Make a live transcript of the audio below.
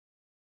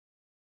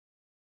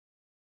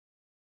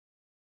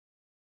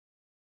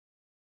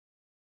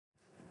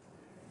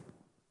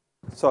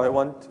So I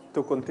want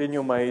to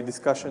continue my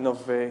discussion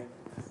of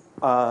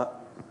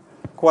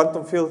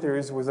quantum field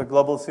theories with a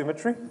global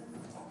symmetry.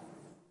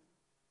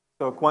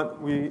 So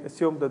we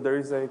assume that there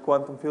is a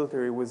quantum field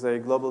theory with a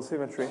global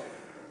symmetry,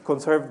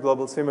 conserved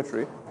global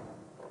symmetry,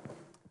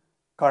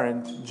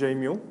 current J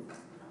mu,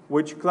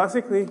 which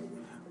classically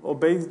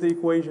obeys the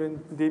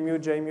equation d mu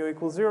J mu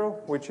equals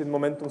 0, which in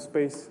momentum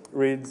space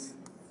reads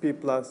P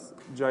plus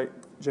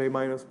J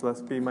minus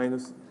plus P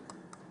minus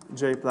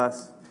J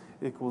plus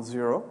equals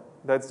 0.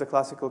 That's the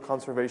classical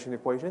conservation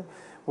equation,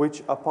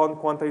 which upon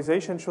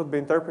quantization should be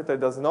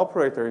interpreted as an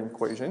operator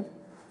equation.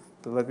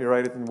 So let me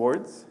write it in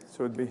words.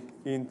 So it would be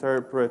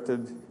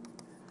interpreted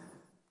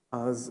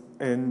as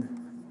an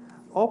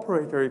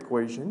operator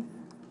equation,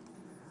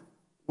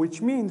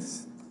 which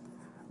means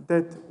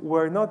that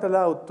we're not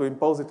allowed to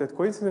impose it at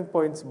coincident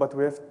points, but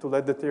we have to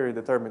let the theory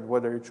determine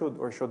whether it should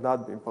or should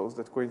not be imposed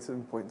at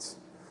coincident points.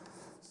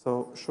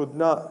 So should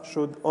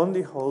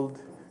only hold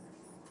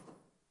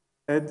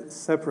at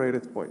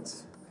separated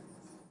points.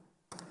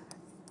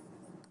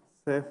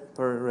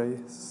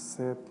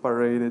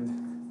 Separated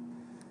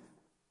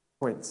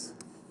points.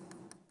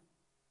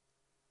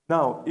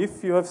 Now,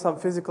 if you have some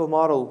physical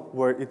model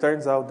where it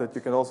turns out that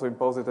you can also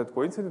impose it at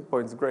coincident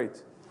points,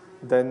 great.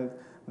 Then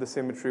the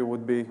symmetry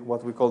would be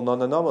what we call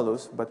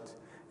non-anomalous, but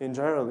in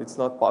general, it's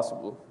not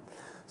possible.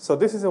 So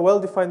this is a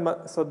well-defined,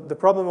 so the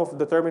problem of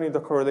determining the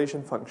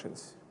correlation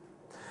functions.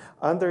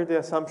 Under the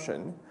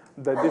assumption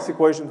that this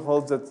equation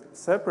holds at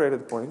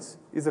separated points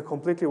is a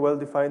completely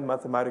well-defined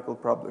mathematical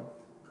problem.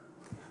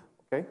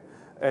 Okay?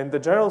 And the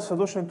general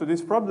solution to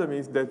this problem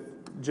is that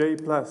J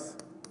plus,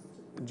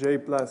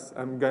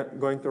 I'm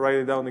going to write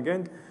it down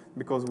again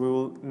because we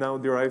will now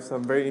derive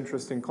some very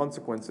interesting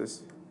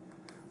consequences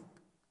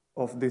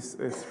of these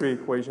three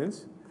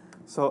equations.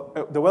 So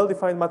the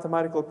well-defined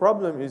mathematical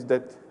problem is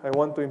that I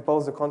want to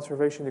impose the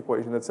conservation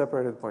equation at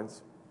separated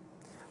points.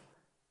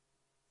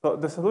 So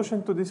the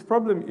solution to this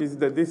problem is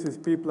that this is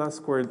P plus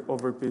squared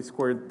over P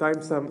squared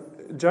times some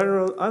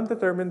general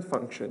undetermined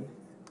function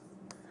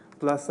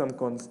plus some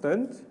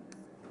constant.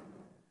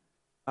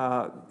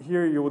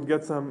 Here you would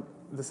get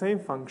the same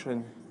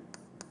function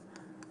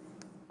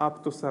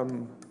up to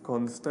some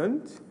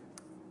constant.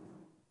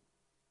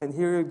 And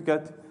here you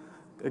get,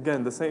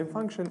 again, the same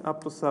function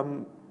up to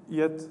some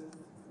yet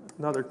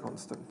another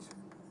constant.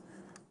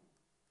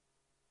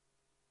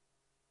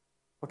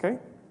 Okay?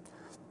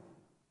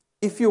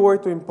 If you were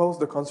to impose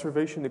the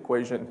conservation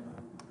equation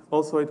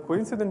also at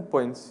coincident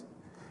points,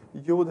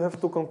 you would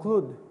have to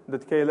conclude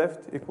that k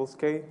left equals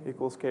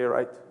k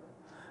right,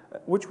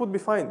 which would be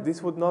fine.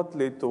 This would not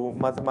lead to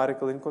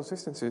mathematical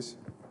inconsistencies,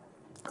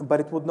 but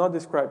it would not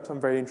describe some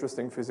very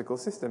interesting physical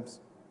systems.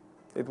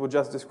 It would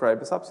just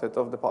describe a subset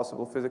of the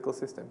possible physical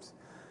systems.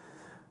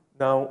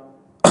 Now,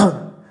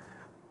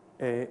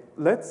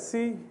 let's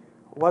see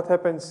what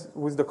happens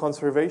with the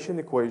conservation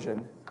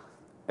equation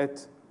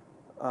at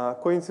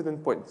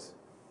coincident points.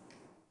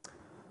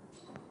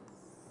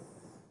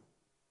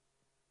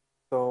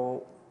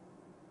 So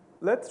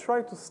let's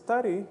try to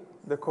study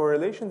the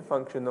correlation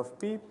function of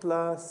P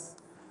plus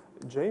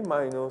J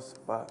minus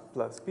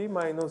plus P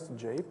minus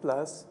J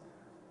plus.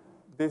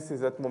 This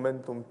is at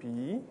momentum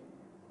P.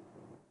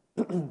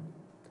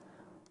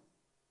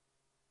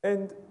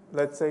 And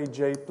let's say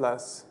J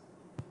plus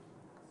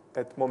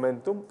at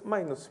momentum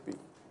minus P.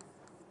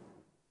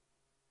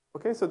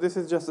 Okay, so this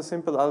is just a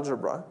simple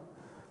algebra.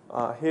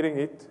 Hitting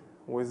it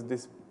with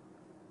these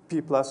P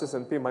pluses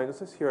and P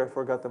minuses. Here I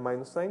forgot the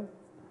minus sign.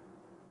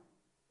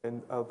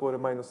 And I'll put a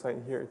minus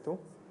sign here too.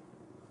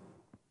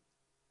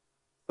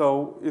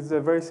 So it's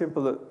a very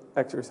simple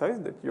exercise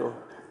that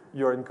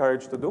you're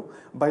encouraged to do.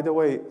 By the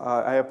way,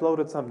 I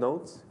uploaded some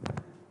notes,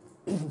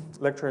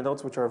 lecture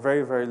notes, which are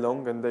very, very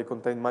long, and they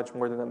contain much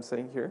more than I'm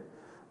saying here.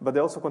 But they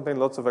also contain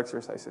lots of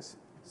exercises.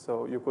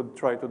 So you could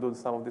try to do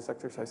some of these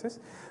exercises.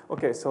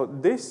 Okay, so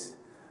this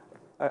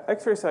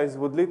exercise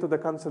would lead to the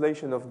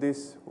cancellation of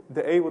this.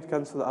 The A would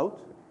cancel out,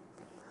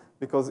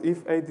 because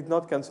if A did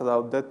not cancel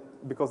out,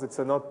 because it's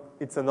a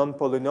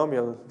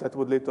non-polynomial, that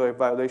would lead to a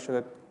violation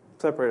at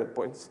separated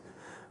points.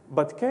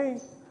 But K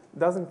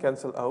doesn't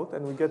cancel out,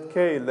 and we get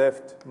K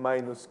left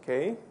minus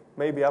K,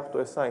 maybe up to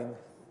a sign,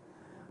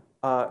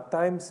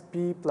 times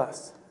P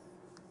plus.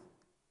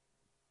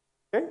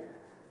 Okay?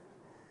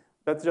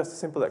 That's just a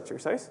simple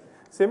exercise.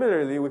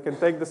 Similarly, we can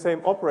take the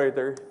same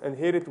operator and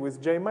hit it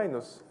with J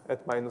minus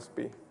at minus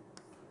P.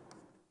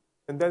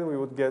 And then we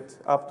would get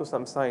up to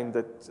some sign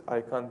that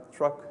I can't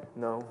track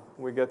now.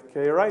 We get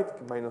K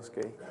right minus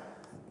K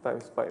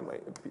times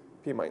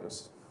P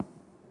minus.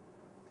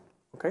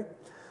 Okay?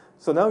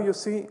 So now you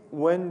see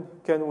when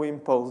can we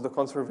impose the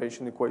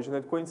conservation equation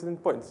at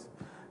coincident points.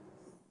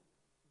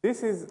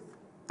 This is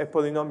a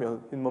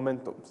polynomial in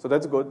momentum, so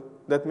that's good.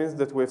 That means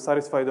that we've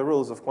satisfied the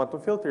rules of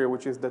quantum field theory,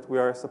 which is that we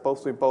are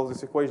supposed to impose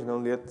this equation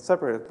only at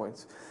separated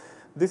points.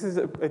 This is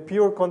a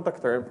pure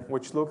contact term,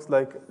 which looks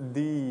like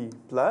d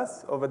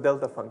plus of a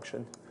delta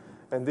function.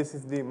 And this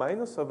is d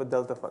minus of a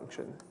delta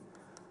function.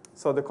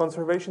 So the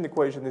conservation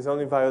equation is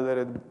only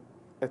violated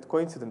at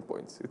coincident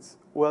points.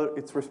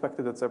 It's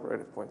respected at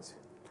separated points.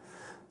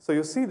 So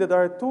you see that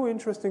there are two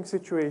interesting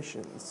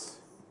situations.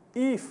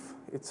 If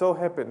it so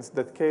happens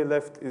that k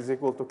left is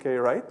equal to k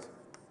right,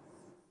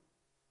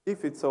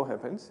 if it so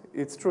happens,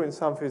 it's true in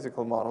some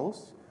physical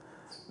models,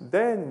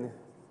 then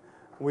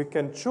we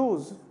can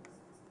choose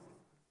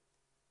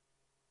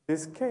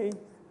this k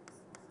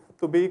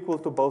to be equal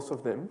to both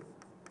of them.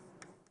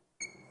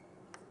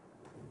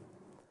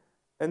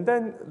 And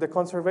then the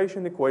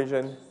conservation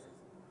equation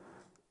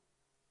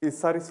is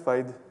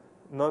satisfied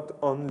not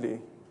only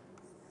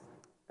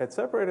at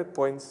separated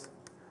points,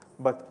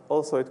 but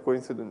also at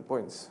coincident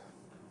points.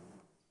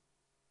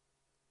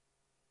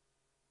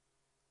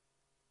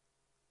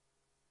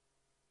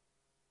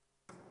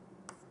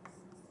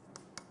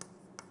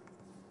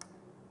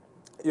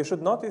 You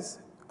should notice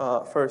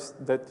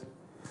first that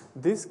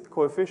this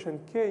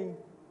coefficient k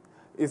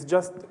is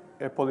just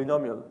a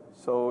polynomial,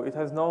 so it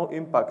has no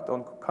impact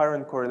on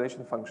current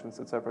correlation functions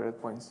at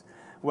separated points,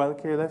 while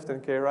k left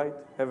and k right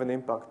have an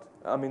impact.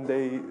 I mean,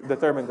 they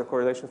determine the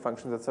correlation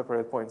functions at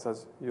separate points,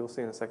 as you'll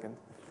see in a second.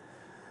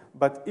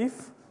 But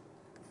if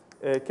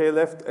k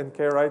left and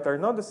k right are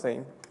not the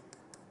same,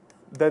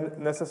 then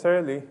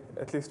necessarily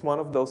at least one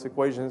of those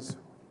equations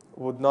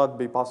would not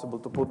be possible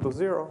to put to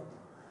 0,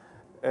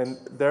 and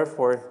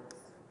therefore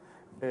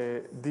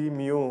d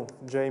mu,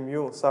 j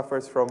mu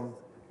suffers from.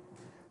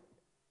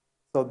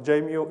 So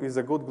j mu is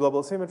a good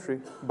global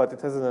symmetry, but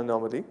it has an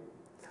anomaly.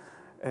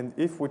 And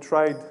if we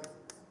tried,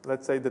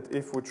 let's say that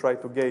if we try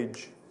to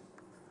gauge,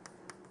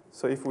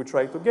 so if we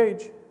try to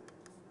gauge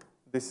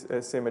this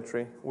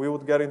symmetry, we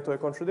would get into a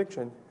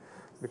contradiction,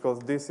 because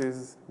this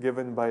is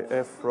given by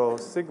f rho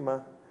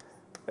sigma,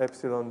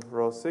 epsilon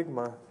rho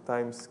sigma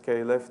times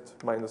k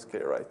left minus k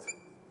right.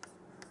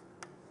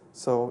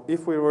 So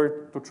if we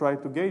were to try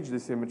to gauge the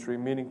symmetry,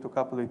 meaning to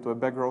couple it to a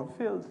background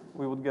field,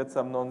 we would get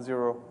some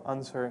non-zero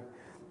answer,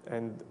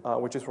 and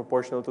which is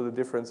proportional to the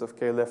difference of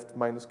k left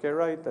minus k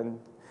right, and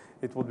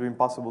it would be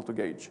impossible to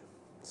gauge.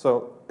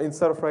 So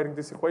instead of writing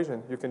this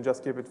equation, you can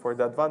just keep it for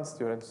the advanced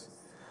students.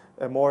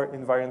 A more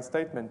invariant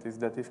statement is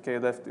that if k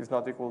left is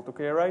not equal to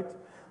k right,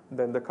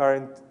 then the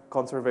current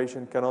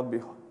conservation cannot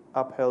be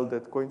upheld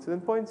at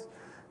coincident points,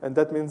 and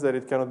that means that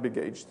it cannot be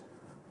gauged.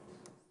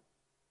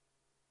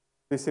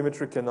 This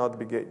symmetry cannot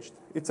be gauged.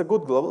 It's a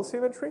good global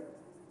symmetry.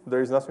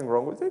 There is nothing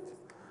wrong with it.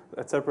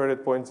 At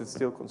separated points, it's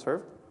still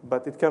conserved,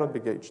 but it cannot be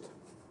gauged.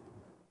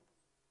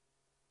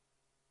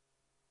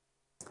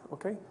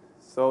 Okay,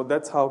 so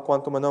that's how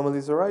quantum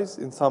anomalies arise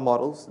in some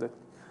models. That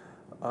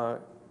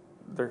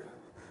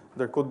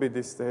there could be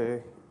this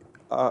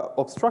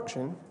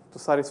obstruction to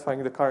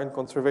satisfying the current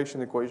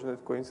conservation equation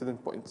at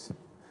coincident points.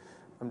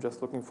 I'm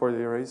just looking for the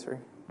eraser.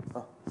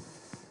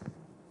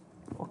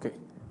 Okay.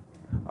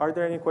 Are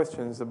there any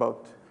questions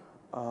about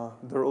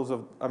the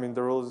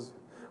rules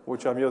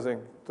which I'm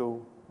using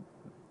to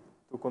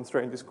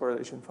constrain these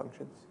correlation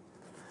functions?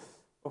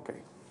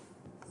 Okay.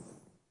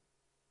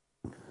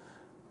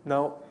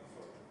 Now,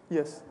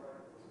 yes.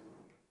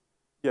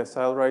 Yes,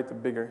 I'll write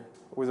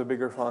with a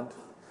bigger font.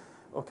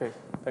 Okay,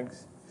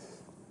 thanks.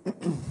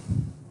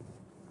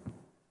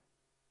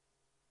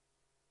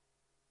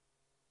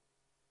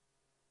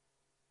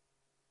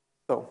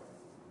 So,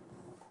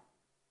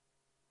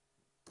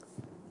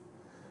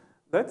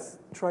 let's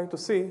try to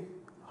see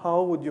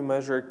how would you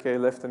measure k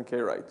left and k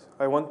right.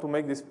 I want to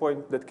make this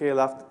point that k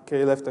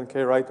left and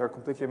k right are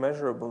completely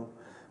measurable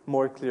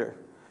more clear.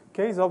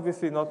 K is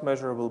obviously not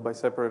measurable by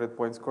separated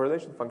points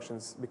correlation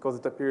functions because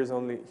it appears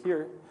only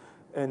here,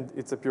 and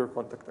it's a pure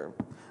contact term.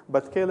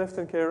 But k left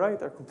and k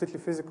right are completely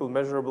physical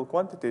measurable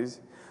quantities,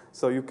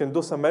 so you can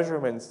do some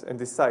measurements and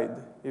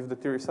decide if the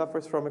theory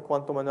suffers from a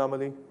quantum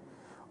anomaly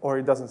or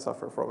it doesn't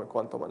suffer from a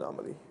quantum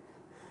anomaly.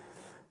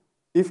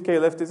 If k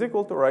left is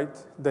equal to right,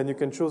 then you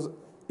can choose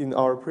in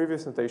our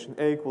previous notation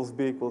A equals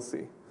B equals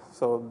C.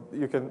 So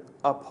you can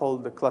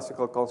uphold the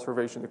classical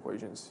conservation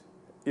equations,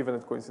 even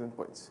at coincident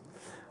points.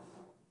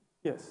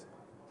 Yes?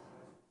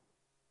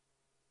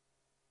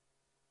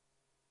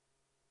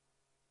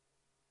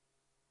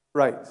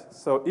 Right.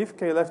 So if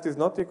k left is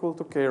not equal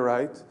to k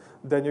right,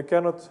 then you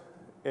cannot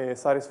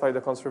satisfy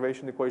the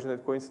conservation equation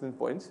at coincident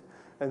points.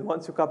 And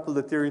once you couple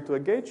the theory to a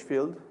gauge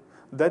field,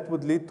 that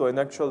would lead to an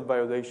actual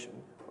violation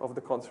of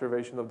the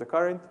conservation of the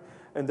current,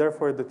 and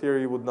therefore the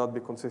theory would not be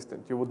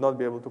consistent. You would not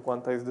be able to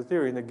quantize the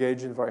theory in a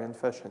gauge invariant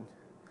fashion.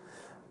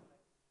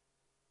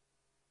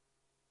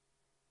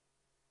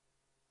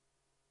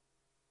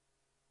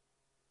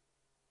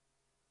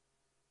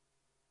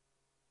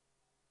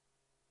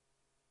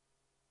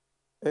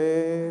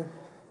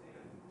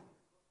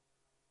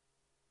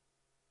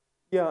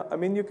 Yeah, I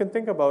mean, you can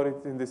think about it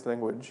in this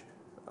language.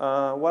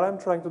 What I'm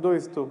trying to do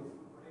is to...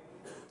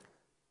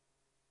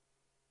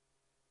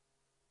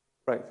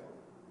 Right.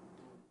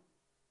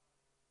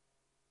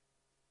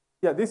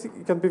 Yeah, this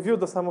can be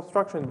viewed as some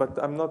abstraction, but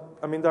I'm not...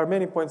 I mean, there are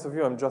many points of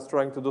view. I'm just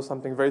trying to do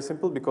something very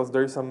simple because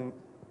there is some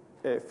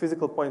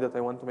physical point that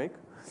I want to make.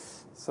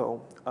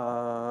 So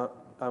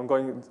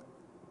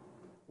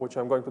which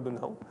I'm going to do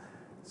now.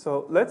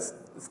 So let's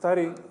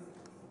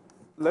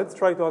let's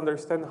try to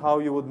understand how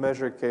you would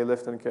measure k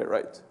left and k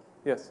right.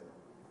 Yes?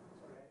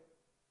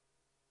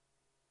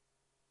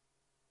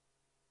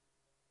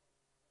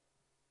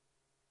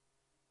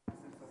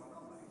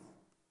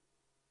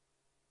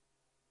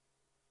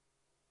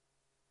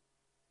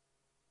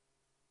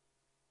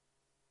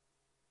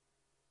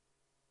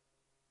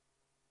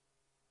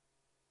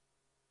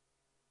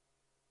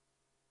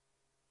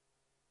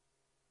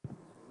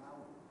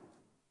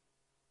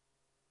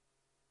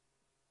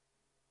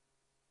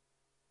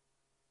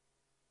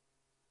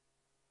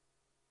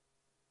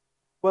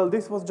 Well,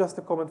 this was just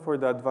a comment for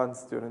the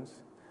advanced students.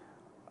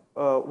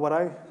 What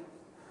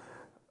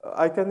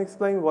I can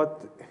explain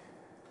what,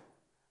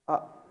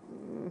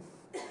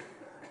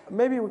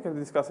 maybe we can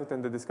discuss it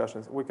in the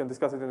discussions. We can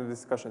discuss it in the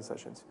discussion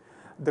sessions.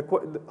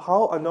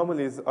 How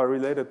anomalies are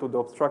related to the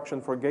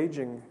obstruction for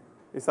gauging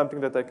is something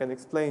that I can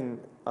explain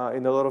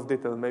in a lot of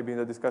detail, maybe in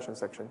the discussion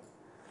section.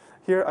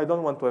 Here, I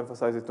don't want to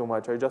emphasize it too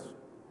much. I just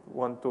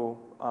want to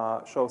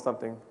show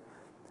something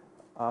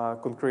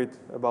concrete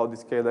about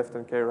this k left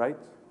and k right,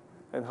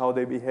 and how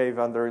they behave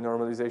under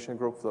renormalization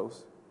group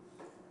flows.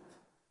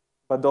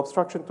 But the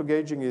obstruction to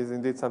gauging is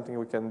indeed something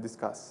we can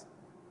discuss.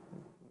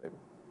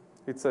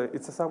 It's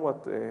a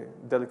somewhat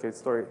delicate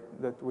story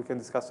that we can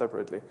discuss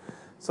separately.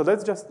 So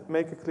let's just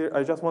make it clear.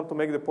 I just want to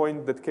make the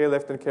point that k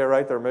left and k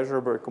right are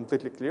measurable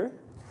completely clear.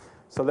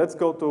 So let's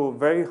go to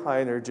very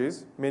high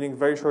energies, meaning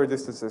very short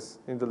distances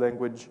in the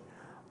language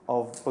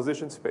of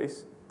position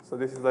space. So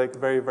this is like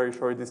very, very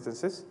short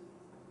distances.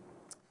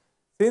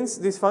 Since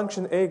this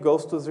function a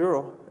goes to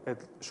 0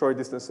 at short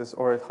distances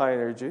or at high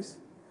energies,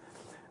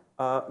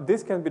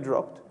 this can be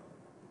dropped.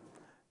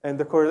 And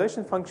the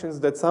correlation functions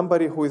that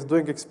somebody who is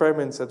doing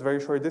experiments at very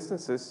short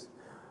distances,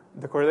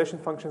 the correlation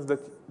functions that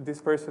this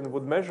person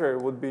would measure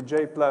would be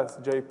j plus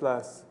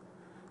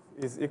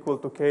is equal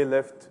to k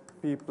left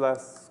p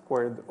plus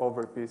squared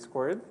over p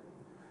squared.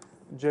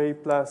 J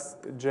plus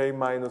j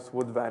minus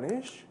would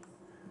vanish.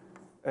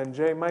 And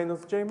j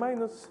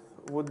minus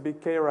would be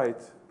k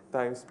right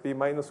times p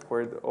minus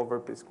squared over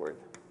p squared.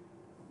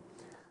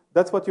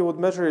 That's what you would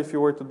measure if you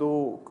were to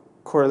do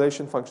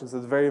correlation functions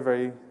at very,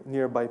 very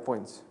nearby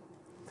points.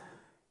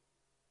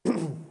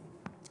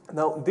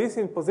 Now, this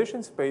in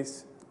position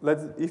space,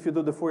 if you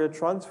do the Fourier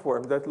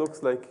transform, that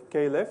looks like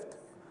k left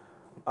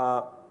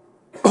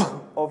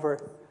over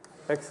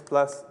x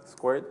plus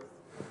squared.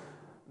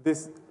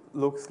 This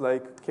looks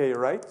like k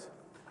right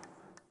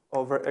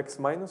over x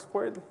minus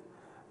squared.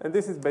 And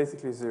this is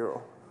basically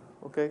 0,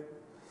 okay?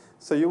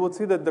 So you would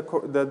see that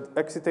the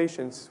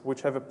excitations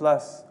which have a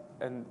plus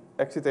and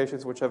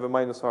excitations which have a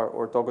minus are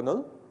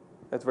orthogonal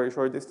at very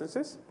short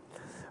distances,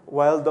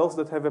 while those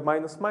that have a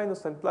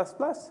minus and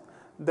plus,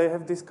 they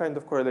have this kind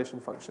of correlation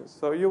functions.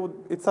 So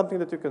it's something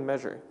that you can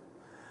measure.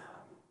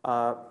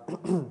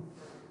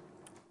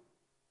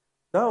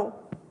 Now,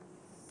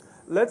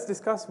 let's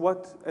discuss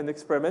what an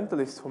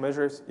experimentalist who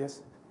measures,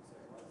 yes?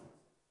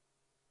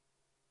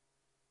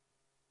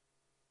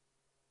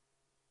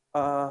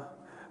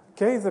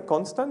 K is a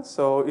constant,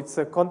 so it's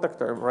a contact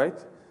term,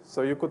 right?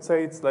 So you could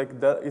say it's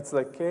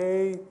like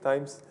k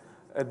times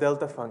a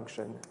delta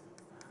function.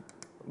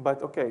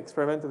 But okay,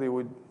 experimentally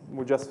we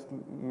just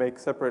make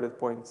separated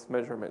points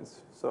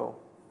measurements. So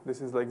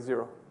this is like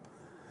 0.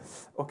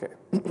 Okay.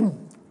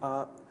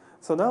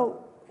 So now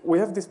we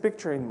have this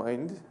picture in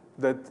mind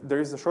that there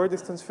is a short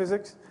distance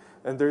physics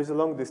and there is a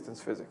long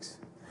distance physics.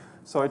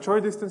 So at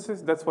short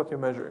distances, that's what you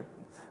measure.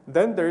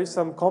 Then there is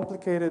some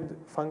complicated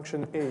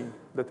function a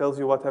that tells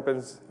you what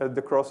happens at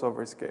the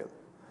crossover scale,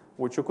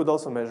 which you could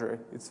also measure.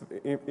 It's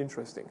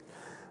interesting.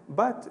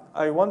 But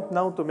I want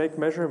now to make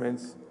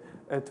measurements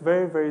at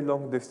very, very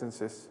long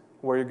distances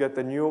where you get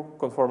a new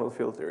conformal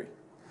field theory.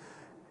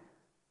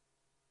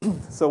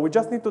 So we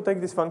just need to take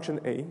this function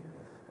a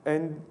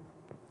and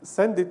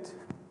send it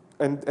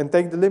and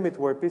take the limit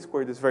where p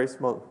squared is very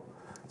small.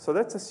 So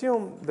let's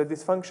assume that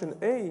this function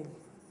a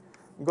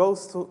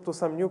goes to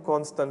some new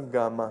constant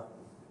gamma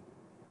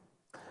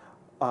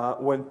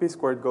when p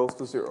squared goes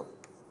to 0.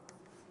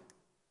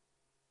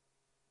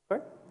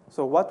 Okay?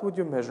 So what would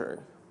you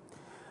measure?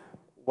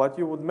 What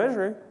you would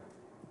measure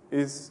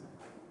is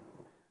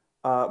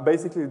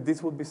basically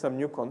this would be some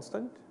new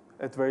constant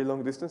at very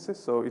long distances.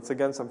 So it's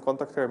again some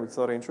contact term. It's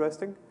not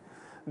interesting.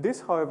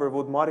 This, however,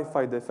 would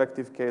modify the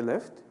effective k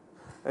left,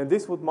 and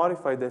this would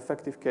modify the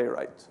effective k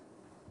right,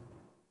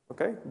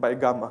 okay, by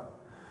gamma.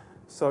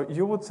 So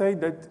you would say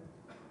that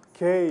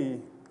k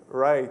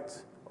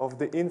right of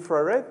the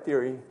infrared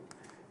theory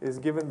is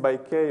given by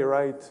k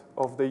right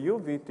of the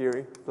UV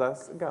theory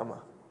plus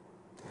gamma.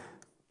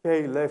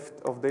 K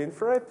left of the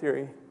infrared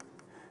theory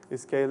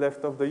is k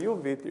left of the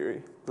UV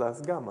theory plus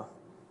gamma,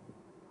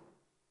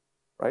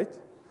 right?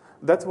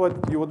 That's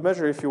what you would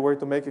measure if you were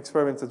to make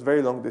experiments at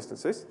very long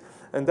distances,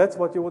 and that's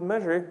what you would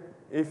measure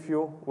if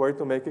you were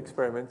to make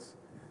experiments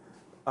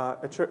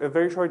at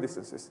very short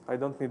distances. I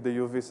don't need the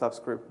UV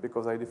subscript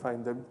because I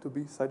defined them to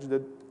be such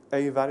that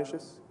A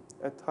vanishes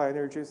at high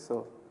energies,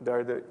 so they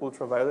are the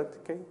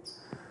ultraviolet K.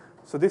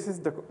 So this is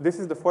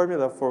the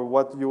formula for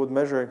what you would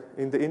measure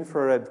in the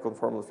infrared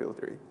conformal field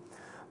theory.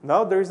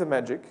 Now there is a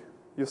magic.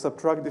 You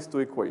subtract these two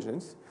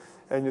equations,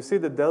 and you see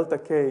the delta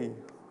K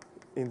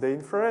in the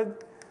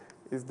infrared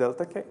is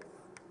delta K.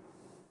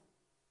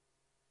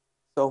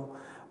 So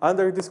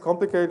under this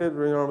complicated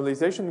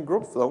renormalization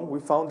group flow, we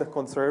found a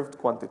conserved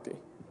quantity.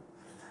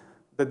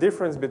 The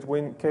difference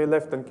between K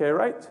left and K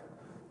right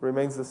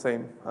remains the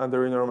same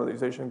under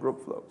renormalization group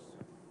flows.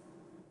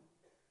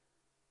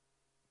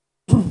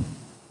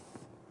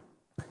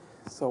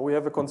 So we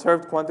have a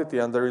conserved quantity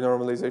under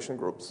renormalization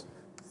groups.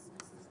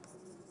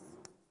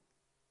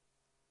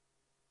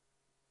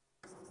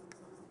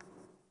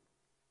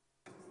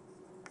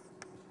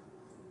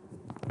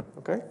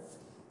 Okay?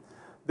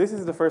 This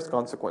is the first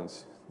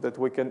consequence that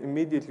we can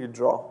immediately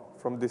draw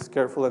from this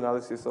careful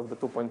analysis of the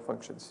two-point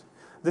functions.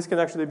 This can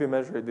actually be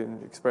measured in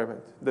the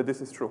experiment, that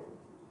this is true.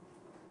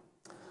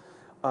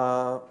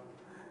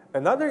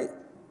 Another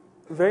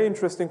very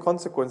interesting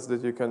consequence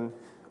that you can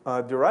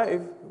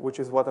derive, which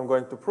is what I'm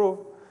going to prove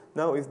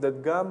now, is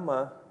that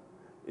gamma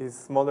is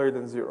smaller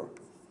than 0,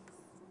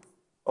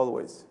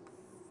 always.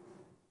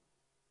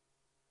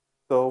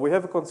 So we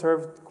have a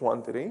conserved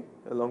quantity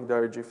along the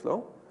RG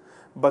flow,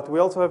 but we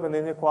also have an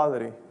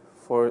inequality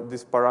for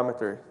this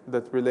parameter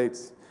that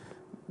relates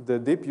the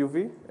deep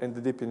UV and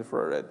the deep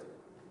infrared.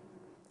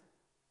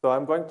 So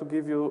I'm going to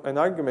give you an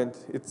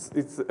argument.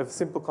 It's a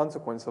simple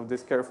consequence of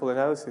this careful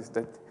analysis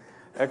that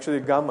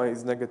actually gamma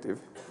is negative.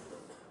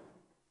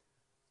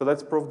 So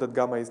let's prove that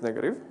gamma is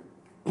negative.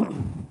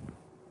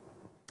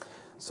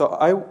 So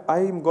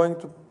I'm going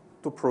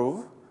to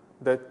prove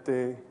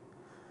that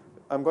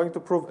I'm going to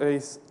prove a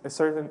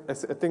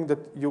thing that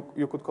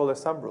you could call a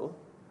sum rule.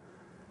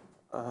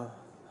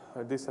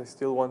 This I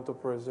still want to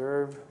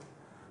preserve.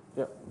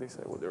 Yeah, this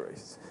I would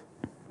erase.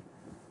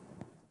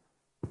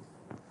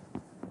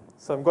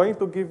 So I'm going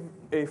to give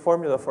a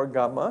formula for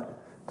gamma,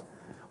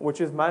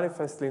 which is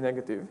manifestly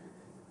negative,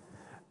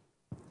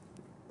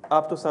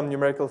 up to some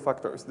numerical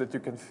factors that you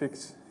can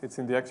fix. It's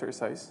in the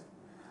exercise.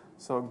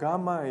 So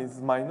gamma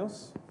is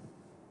minus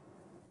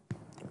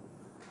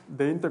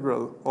the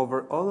integral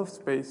over all of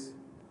space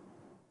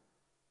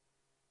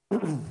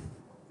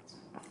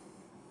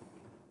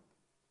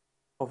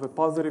of a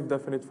positive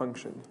definite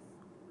function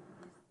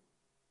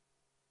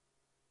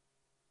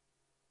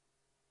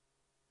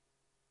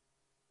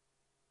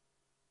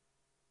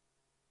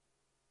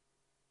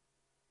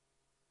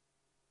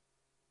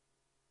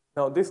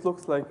Now this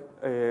looks like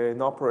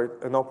an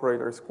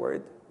operator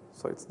squared,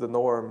 so it's the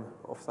norm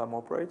of some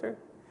operator,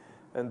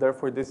 and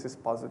therefore this is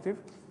positive.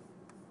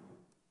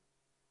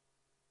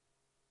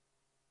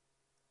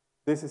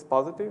 This is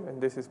positive, and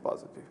this is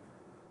positive.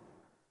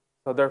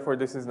 So therefore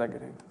this is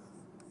negative.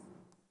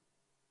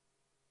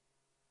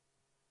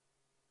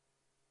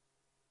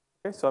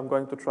 Okay, so I'm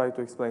going to try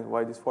to explain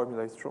why this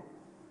formula is true.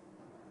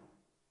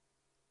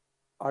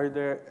 Are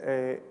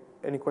there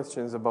any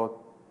questions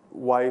about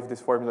why, if this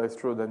formula is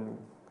true, then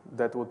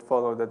that would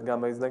follow that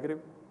gamma is negative?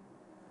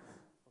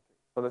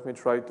 So let me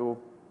try to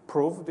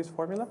prove this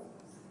formula.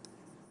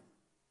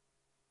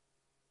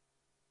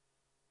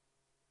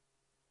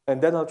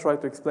 And then I'll try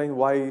to explain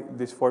why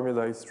this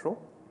formula is true.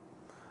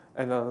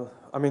 And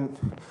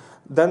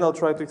then I'll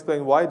try to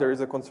explain why there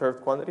is a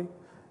conserved quantity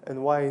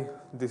and why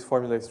this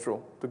formula is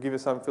true, to give you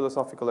some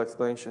philosophical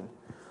explanation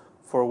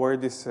for where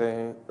these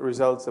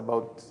results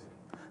about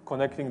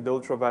connecting the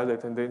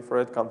ultraviolet and the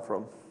infrared come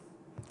from.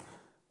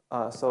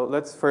 So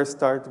let's first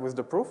start with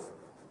the proof.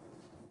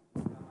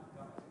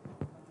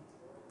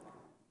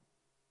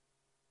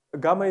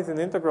 Gamma is an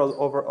integral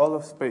over all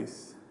of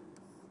space.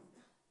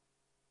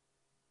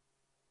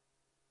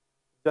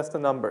 Just a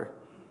number.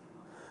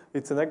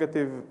 It's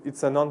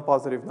a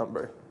non-positive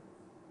number.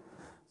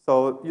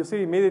 So you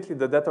see immediately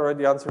that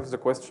already answers the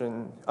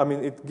question. I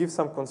mean, it gives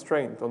some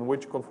constraint on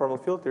which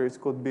conformal filters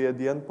could be at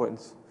the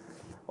endpoints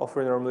of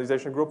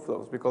renormalization group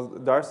flows, because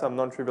there are some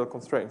non-trivial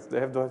constraints. They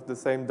have to have the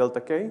same delta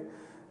K,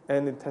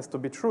 and it has to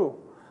be true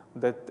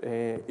that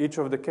each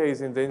of the Ks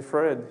in the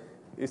infrared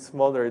is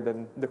smaller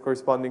than the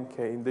corresponding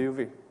K in the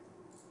UV.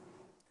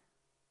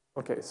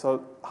 Okay,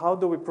 so how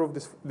do we prove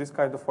this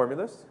kind of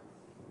formulas?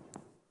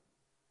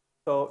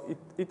 So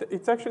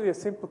it's actually a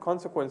simple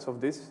consequence of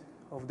this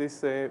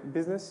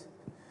business.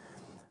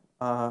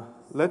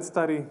 Let's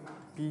study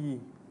P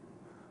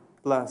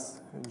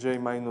plus J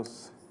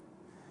minus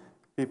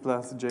P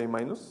plus J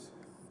minus.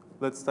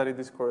 Let's study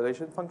this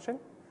correlation function.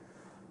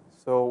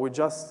 So we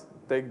just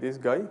take this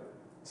guy.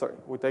 Sorry,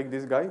 we take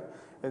this guy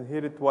and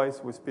hit it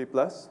twice with P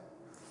plus.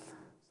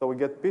 So we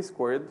get P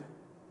squared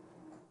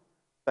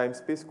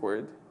times P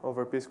squared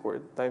over P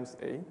squared times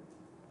A.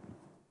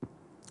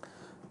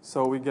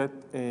 So we get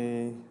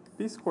a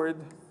P squared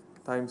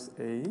times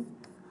A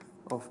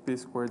of P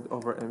squared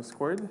over M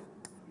squared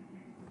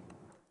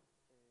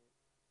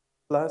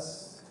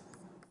plus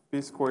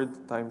P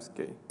squared times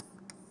K.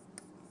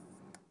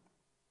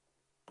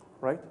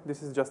 Right?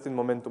 This is just in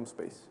momentum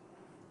space.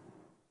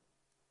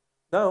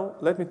 Now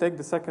let me take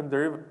the second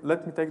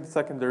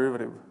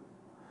derivative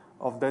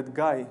of that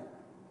guy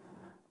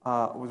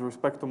with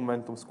respect to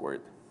momentum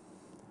squared.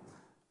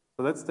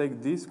 So let's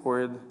take d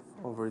squared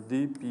over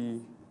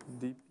dp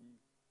dp.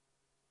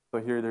 So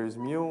here there is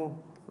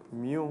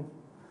mu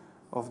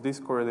of this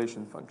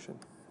correlation function.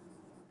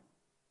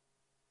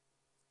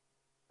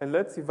 And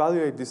let's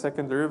evaluate the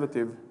second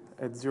derivative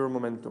at zero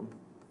momentum.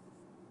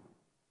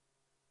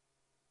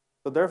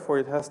 So therefore,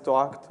 it has to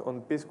act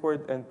on p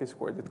squared and p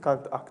squared. It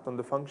can't act on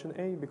the function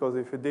a, because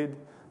if it did,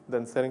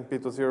 then setting p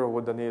to 0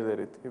 would annihilate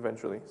it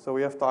eventually. So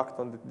we have to act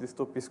on these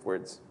two p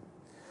squareds.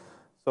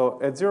 So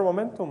at zero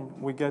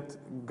momentum, we get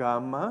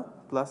gamma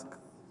plus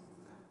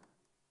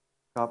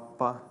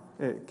kappa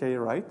k,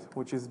 right?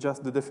 Which is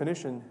just the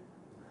definition,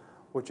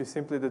 which is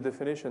simply the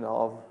definition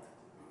of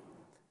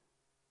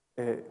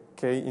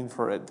k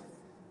infrared.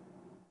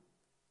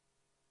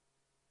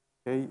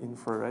 K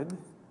infrared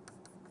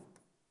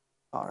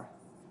R.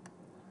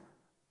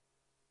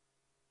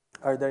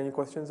 Are there any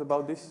questions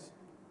about this?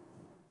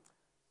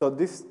 So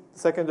this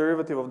second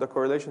derivative of the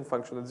correlation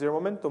function at zero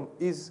momentum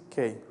is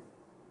k.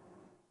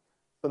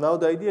 So now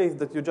the idea is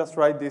that you just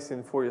write this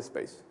in Fourier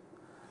space.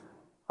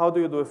 How do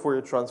you do a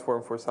Fourier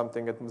transform for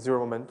something at zero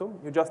momentum?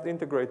 You just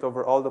integrate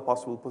over all the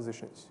possible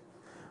positions.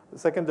 The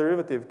second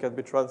derivative can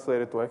be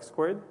translated to x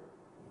squared,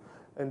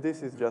 and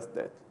this is just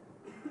that.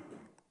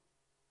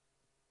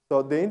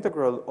 So the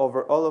integral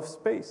over all of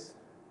space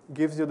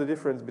gives you the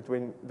difference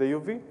between the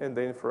UV and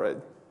the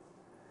infrared.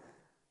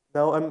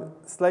 Now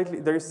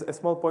there is a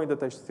small point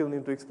that I still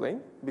need to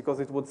explain, because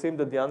it would seem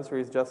that the answer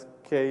is just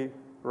k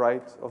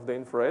right of the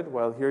infrared,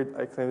 while here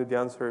I claim that the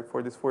answer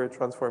for this Fourier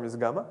transform is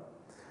gamma.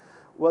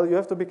 Well, you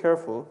have to be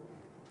careful.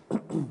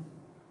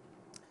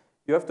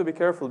 You have to be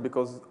careful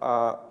because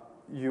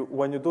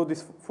when you do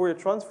this Fourier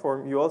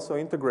transform, you also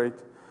integrate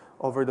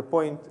over the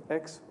point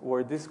x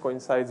where this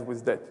coincides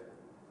with that.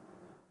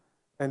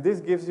 And this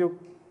gives you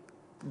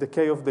the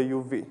k of the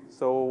UV.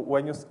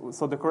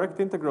 So the correct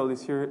integral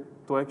is here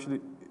to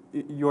actually,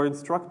 you're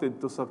instructed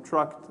to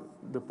subtract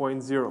the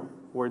point 0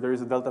 where there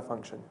is a delta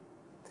function.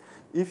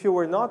 If you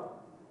were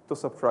not to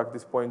subtract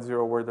this point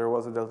 0 where there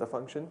was a delta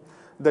function,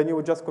 then you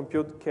would just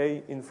compute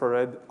k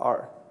infrared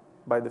R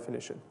by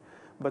definition.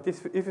 But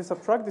if you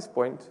subtract this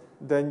point,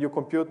 then you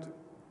compute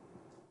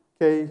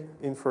k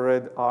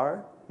infrared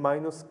R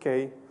minus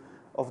k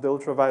of the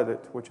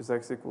ultraviolet, which is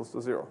x equals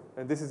to 0.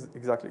 And this is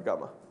exactly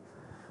gamma.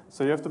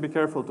 So you have to be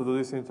careful to do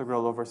this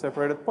integral over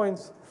separated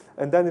points,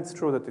 and then it's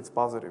true that it's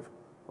positive.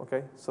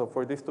 Okay? So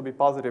for this to be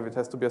positive, it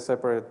has to be a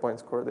separated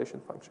points correlation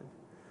function.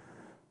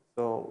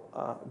 So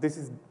this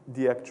is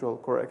the actual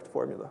correct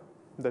formula,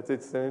 that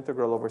it's an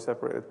integral over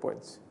separated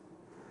points.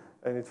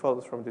 And it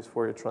follows from this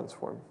Fourier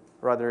transform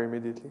rather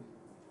immediately.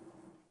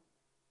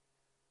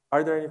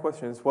 Are there any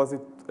questions? Was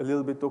it a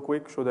little bit too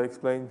quick? Should I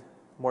explain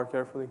more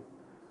carefully?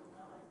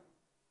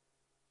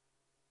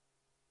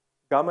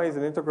 Gamma is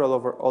an integral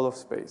over all of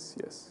space,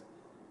 yes.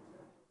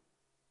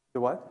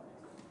 The what?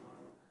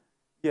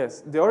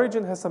 Yes, the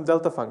origin has some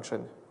delta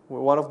function,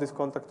 one of these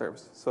contact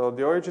terms. So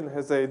the origin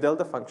has a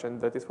delta function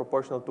that is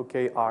proportional to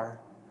kr.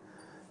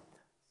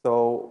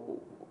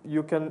 So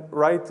you can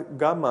write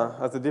gamma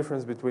as the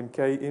difference between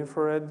k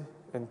infrared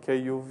and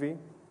k UV.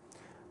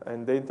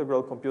 And the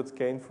integral computes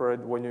k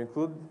infrared when you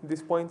include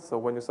this point. So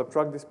when you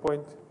subtract this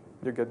point,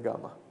 you get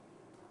gamma.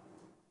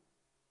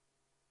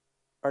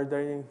 Are there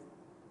any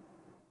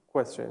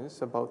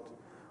questions about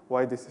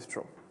why this is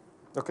true?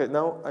 Okay,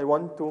 now I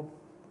want to...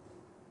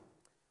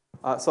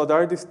 so there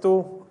are these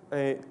two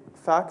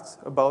facts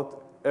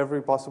about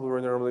every possible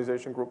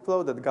renormalization group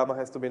flow, that gamma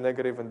has to be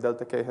negative and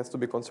delta k has to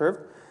be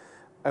conserved.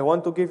 I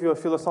want to give you a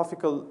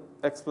philosophical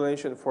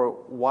explanation for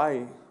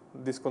why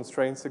these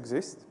constraints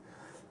exist,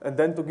 and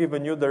then to give a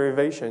new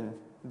derivation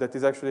that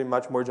is actually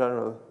much more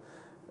general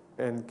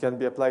and can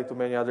be applied to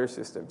many other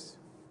systems.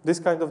 This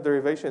kind of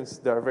derivations,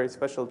 they are very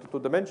special to 2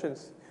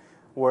 dimensions,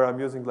 where I'm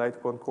using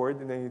light cone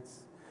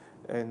coordinates,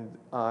 and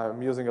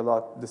I'm using a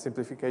lot the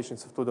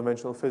simplifications of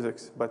 2-dimensional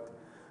physics. But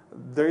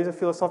there is a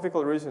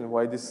philosophical reason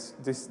why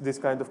this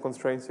kind of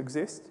constraints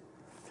exist.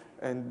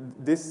 And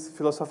these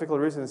philosophical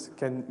reasons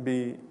can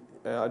be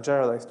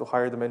generalized to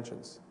higher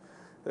dimensions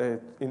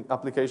in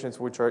applications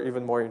which are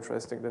even more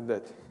interesting than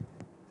that.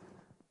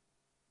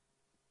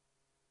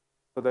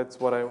 So that's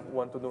what I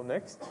want to do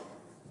next.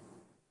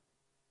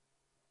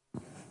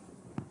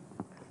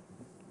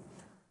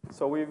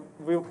 So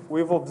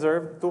we've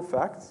observed 2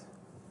 facts.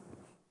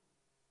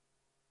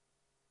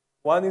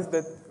 One is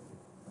that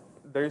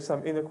there is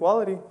some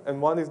inequality,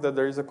 and one is that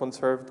there is a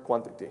conserved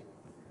quantity.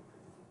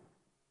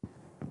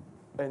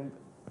 And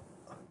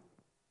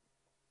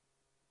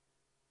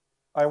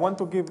I want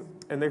to give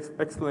an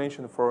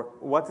explanation for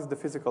what is the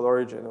physical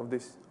origin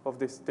of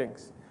these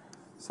things.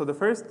 So the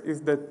first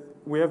is that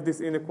we have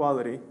this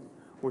inequality,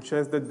 which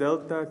has the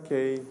delta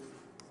k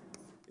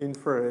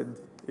infrared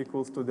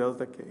equals to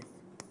delta k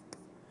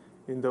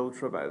in the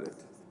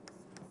ultraviolet.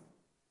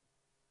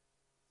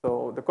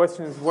 So the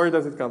question is, where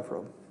does it come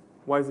from?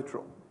 Why is it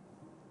true?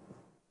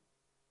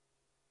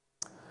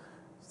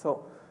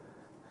 So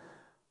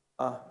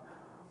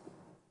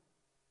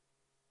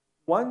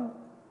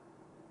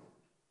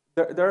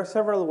there are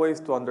several ways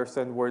to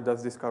understand where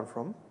does this come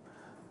from.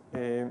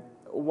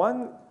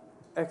 One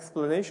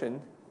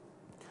explanation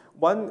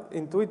One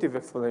intuitive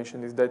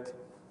explanation is that,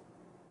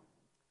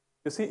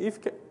 you see, if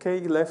k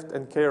left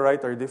and k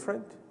right are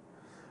different,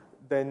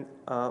 then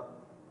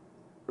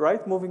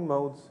right moving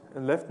modes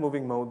and left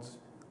moving modes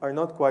are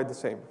not quite the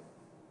same.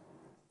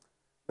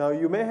 Now,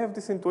 you may have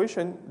this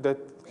intuition that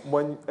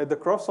when at the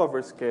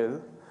crossover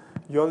scale,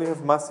 you only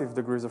have massive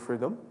degrees of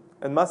freedom.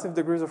 And massive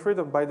degrees of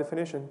freedom, by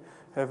definition,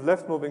 have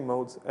left moving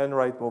modes and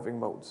right moving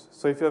modes.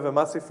 So if you have a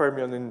massive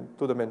fermion in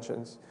 2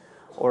 dimensions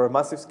or a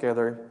massive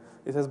scalar,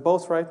 it has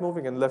both right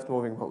moving and left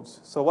moving modes.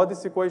 So what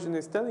this equation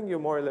is telling you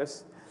more or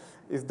less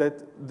is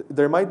that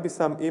there might be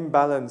some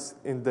imbalance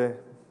in the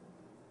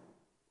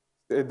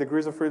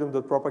degrees of freedom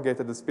that propagate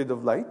at the speed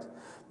of light,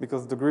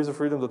 because degrees of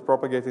freedom that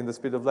propagate in the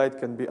speed of light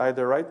can be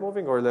either right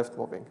moving or left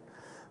moving.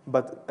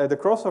 But at the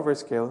crossover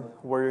scale,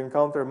 where you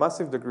encounter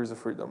massive degrees of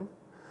freedom,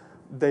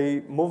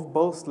 they move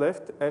both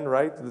left and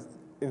right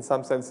in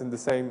some sense in the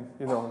same,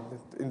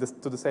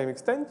 to the same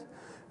extent.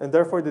 And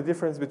therefore, the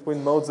difference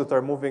between modes that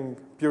are moving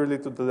purely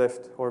to the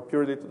left or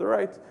purely to the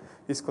right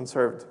is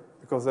conserved.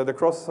 Because at the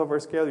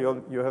crossover scale,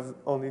 you have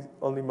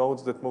only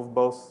modes that move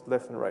both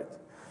left and right.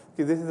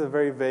 Okay, this is a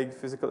very vague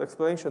physical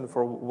explanation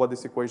for what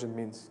this equation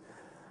means.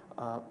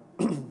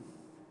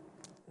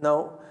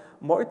 Now,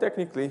 more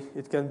technically,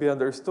 it can be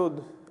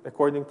understood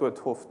according to 't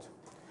Hooft.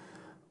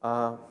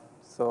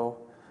 So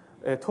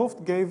 't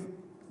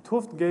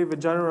Hooft gave a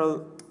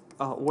general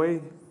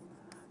way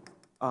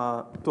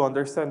to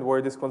understand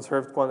where these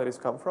conserved quantities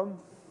come from.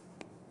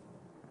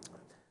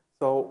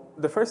 So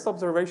the first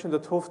observation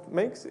that 't Hooft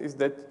makes is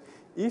that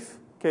if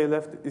k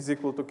left is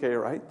equal to k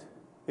right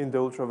in the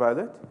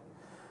ultraviolet,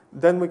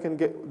 then we can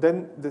get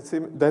then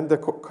the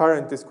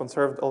current is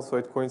conserved also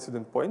at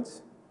coincident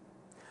points,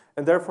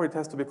 and therefore it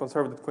has to be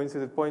conserved at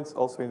coincident points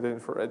also in the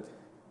infrared.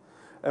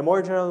 A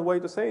more general way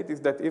to say it is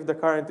that if the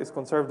current is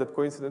conserved at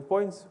coincident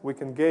points, we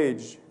can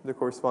gauge the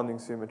corresponding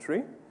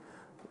symmetry.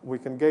 We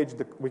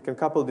can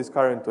couple this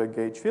current to a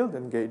gauge field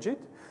and gauge it.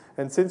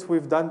 And since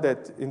we've done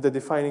that in the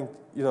defining,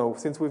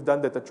 since we've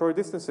done that at short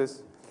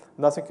distances,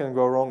 nothing can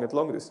go wrong at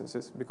long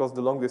distances because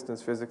the long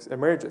distance physics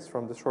emerges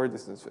from the short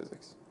distance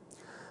physics.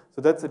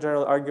 So that's a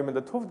general argument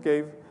that 't Hooft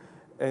gave,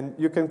 and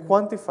you can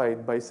quantify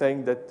it by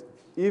saying that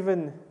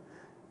even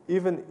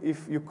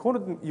if you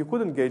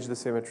couldn't gauge the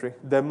symmetry,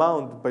 the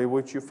amount by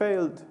which you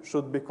failed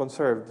should be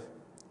conserved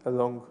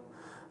along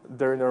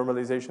the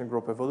renormalization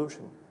group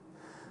evolution.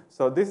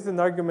 So this is an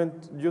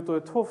argument due to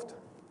 't Hooft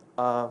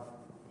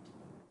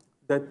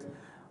that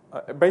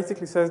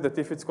basically says that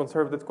if it's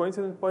conserved at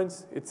coincident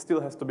points, it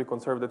still has to be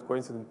conserved at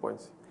coincident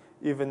points,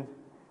 even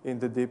in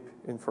the deep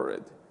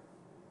infrared.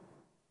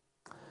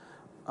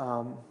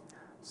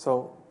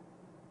 So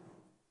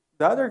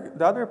the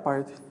other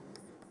part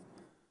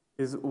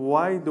is,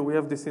 why do we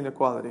have this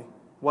inequality?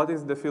 What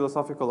is the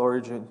philosophical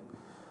origin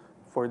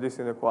for this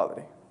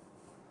inequality?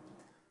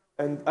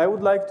 And I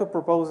would like to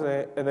propose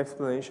an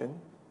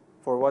explanation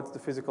for what's the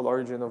physical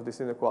origin of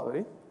this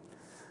inequality.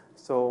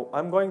 So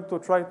I'm going to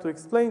try to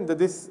explain that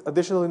this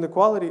additional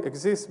inequality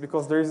exists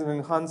because there is an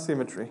enhanced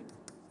symmetry.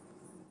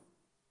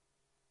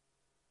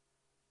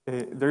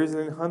 There is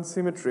an enhanced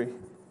symmetry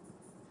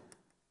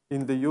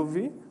in the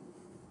UV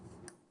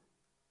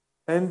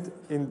and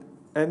in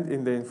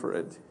the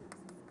infrared.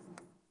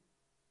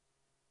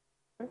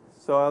 Okay.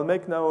 So I'll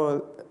make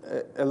now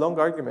a long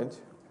argument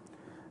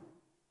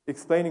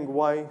explaining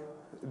why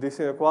these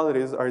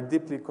inequalities are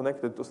deeply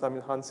connected to some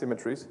enhanced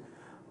symmetries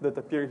that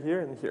appear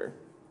here and here.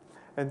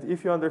 And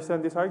if you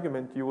understand this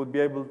argument, you would be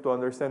able to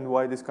understand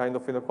why this kind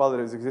of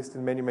inequalities exist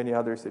in many, many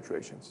other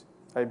situations,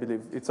 I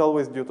believe. It's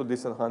always due to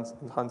this enhanced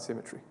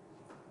symmetry.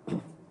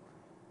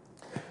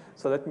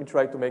 So let me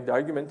try to make the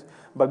argument.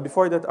 But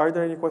before that, are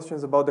there any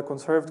questions about the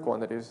conserved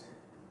quantities?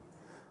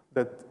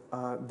 That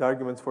the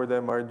arguments for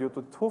them are due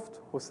to 't Hooft,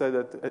 who said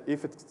that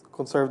if it's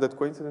conserved at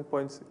coincident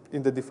points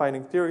in the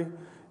defining theory,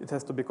 it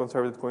has to be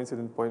conserved at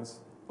coincident points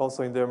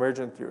also in the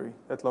emergent theory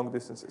at long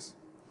distances.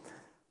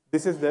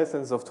 This is the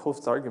essence of 't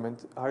Hooft's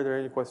argument. Are there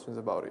any questions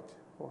about it?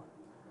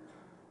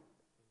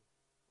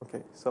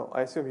 Okay, so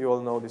I assume you all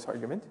know this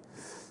argument.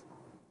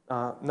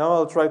 Now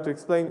I'll try to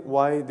explain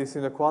why this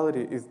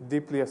inequality is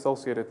deeply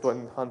associated to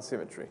an enhanced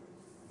symmetry.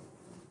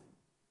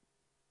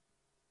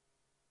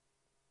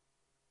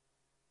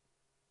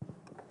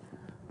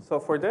 So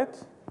for that,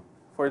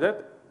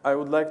 I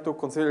would like to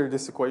consider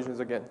these equations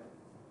again.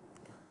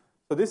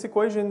 So these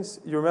equations,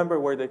 you remember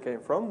where they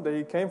came from?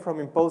 They came from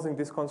imposing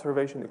this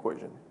conservation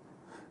equation.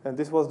 And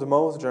this was the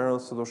most general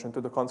solution to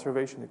the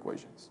conservation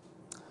equations.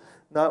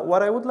 Now,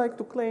 what I would like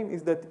to claim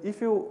is that if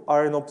you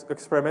are an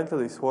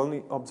experimentalist who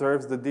only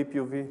observes the deep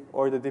UV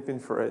or the deep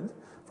infrared,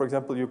 for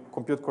example, you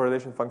compute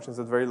correlation functions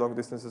at very long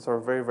distances or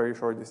very, very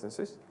short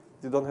distances,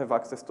 you don't have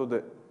access to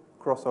the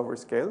crossover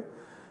scale,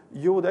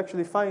 you would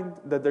actually find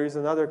that there is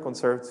another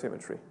conserved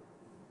symmetry.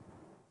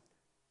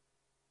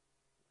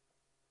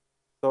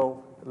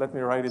 So let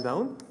me write it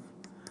down.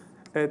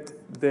 At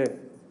the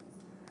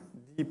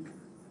deep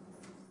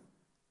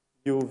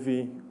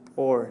UV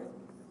or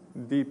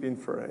deep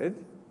infrared,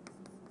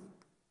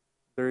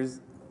 there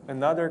is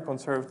another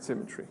conserved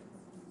symmetry.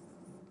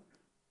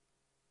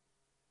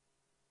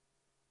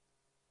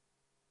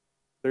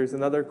 there is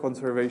another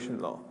conservation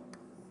law.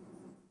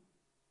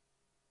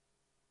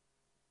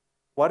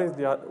 What is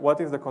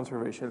the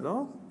conservation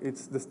law?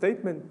 It's the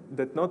statement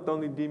that not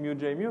only d mu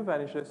j mu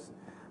vanishes,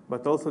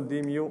 but also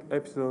d mu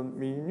epsilon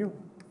mu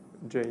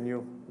j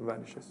nu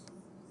vanishes.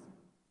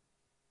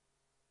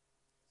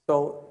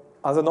 So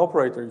as an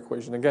operator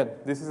equation, again,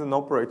 this is an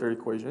operator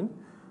equation.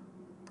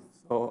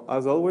 So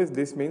as always,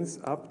 this means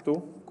up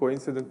to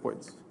coincident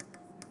points.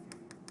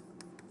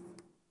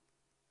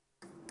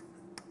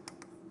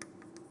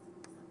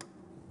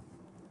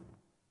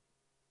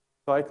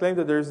 So I claim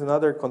that there is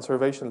another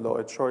conservation law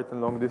at short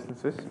and long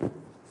distances.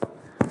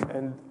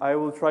 And I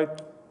will try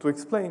to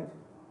explain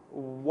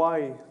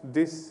why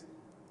this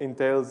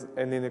entails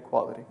an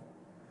inequality.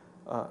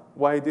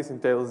 Why this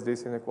entails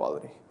this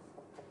inequality.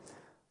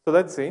 So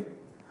let's see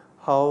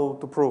how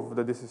to prove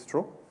that this is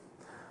true.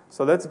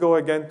 So let's go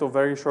again to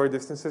very short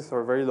distances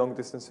or very long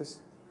distances.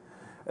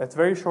 At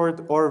very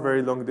short or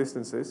very long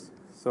distances,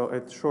 so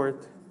at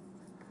short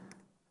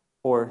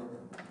or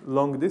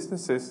long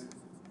distances,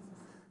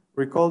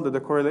 recall that the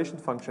correlation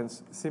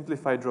functions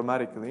simplify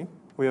dramatically.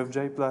 We have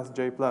j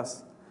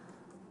plus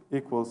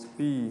equals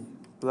p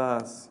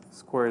plus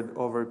squared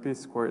over p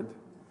squared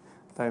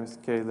times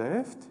k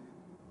left.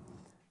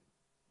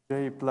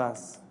 J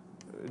plus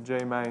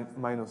j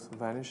minus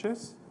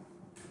vanishes.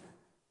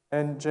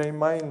 And j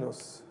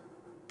minus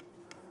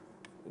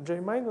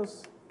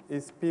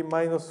is p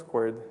minus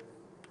squared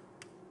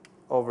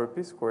over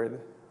p squared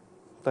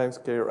times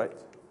k right.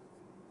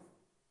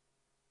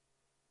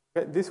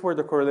 Okay, these were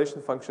the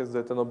correlation functions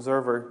that an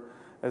observer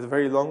at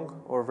very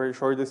long or very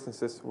short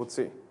distances would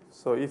see.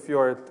 So if you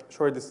are at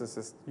short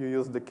distances, you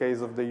use the case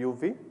of the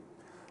UV.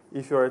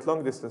 If you are at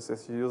long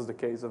distances, you use the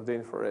case of the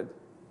infrared.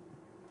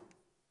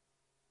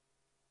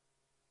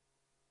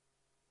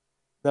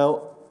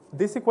 Now,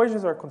 these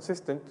equations are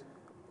consistent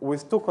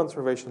with two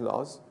conservation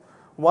laws,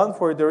 one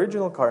for the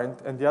original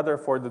current and the other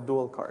for the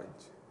dual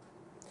current.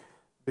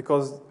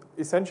 Because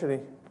essentially,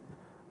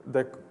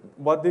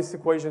 what this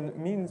equation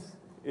means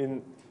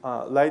in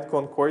light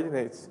cone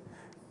coordinates,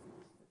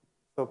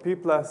 so p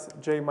plus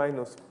j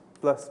minus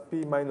plus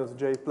p minus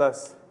j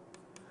plus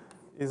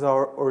is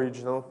our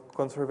original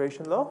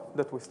conservation law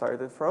that we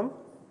started from.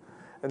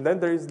 And then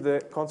there is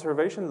the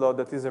conservation law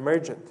that is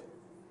emergent,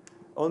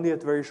 only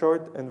at very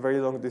short and very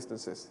long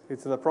distances.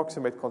 It's an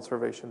approximate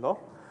conservation law,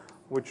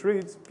 which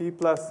reads p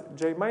plus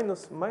j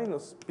minus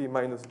minus p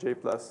minus j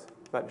plus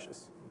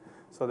vanishes.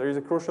 So there is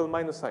a crucial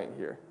minus sign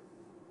here.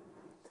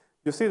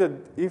 You see that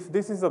if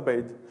this is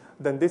obeyed,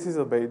 then this is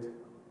obeyed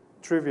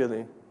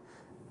trivially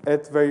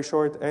at very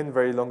short and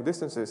very long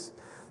distances,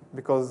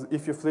 because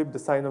if you flip the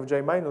sign of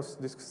j minus,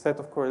 this set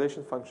of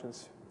correlation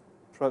functions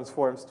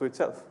transforms to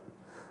itself.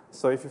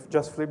 So if you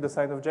just flip the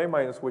sign of j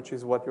minus, which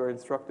is what you are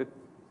instructed,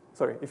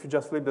 if you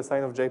just flip the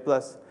sign of j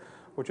plus,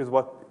 which is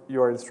what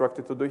you are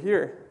instructed to do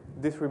here,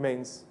 this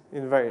remains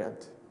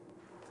invariant.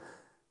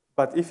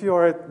 But if you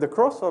are at the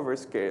crossover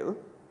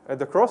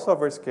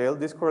scale,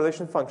 this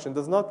correlation function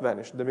does not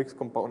vanish, the mixed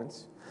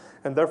components.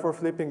 And therefore,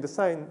 flipping the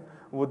sign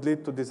would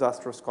lead to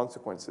disastrous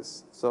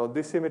consequences. So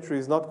this symmetry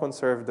is not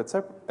conserved at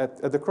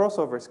the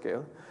crossover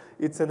scale.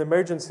 It's an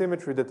emergent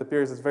symmetry that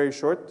appears at very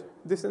short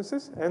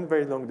distances and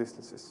very long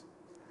distances.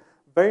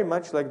 Very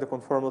much like the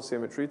conformal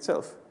symmetry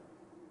itself.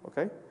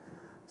 Okay?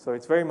 So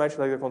it's very much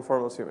like the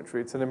conformal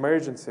symmetry. It's an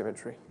emergent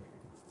symmetry.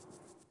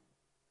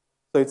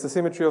 So it's a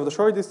symmetry of the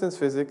short distance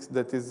physics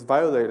that is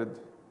violated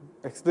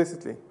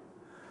explicitly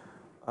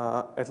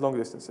at long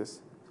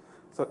distances.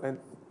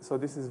 So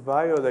this is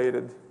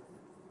violated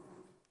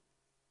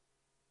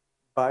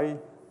by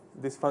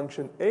this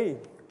function a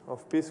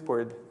of p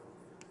squared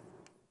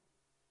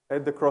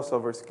at the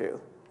crossover scale.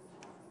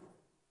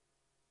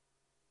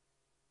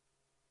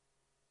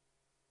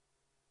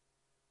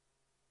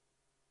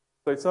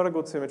 So it's not a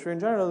good symmetry in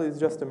general, it's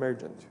just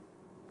emergent.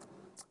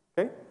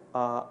 Okay?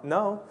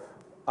 Now,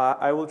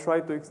 I will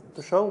try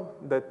to show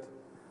that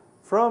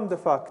from the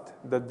fact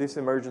that this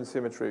emergent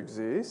symmetry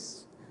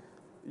exists,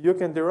 you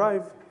can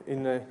derive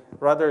in a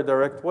rather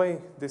direct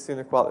way this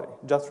inequality,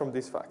 just from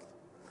this fact.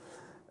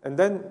 And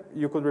then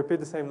you could repeat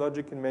the same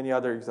logic in many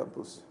other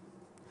examples.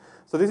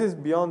 So this is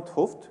beyond 't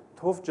Hooft. 't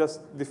Hooft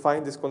just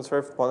defined these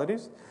conserved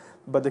quantities,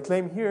 but the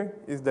claim here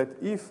is that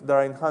if there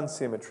are enhanced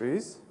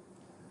symmetries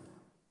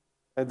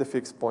at the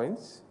fixed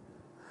points,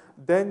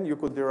 then you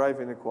could derive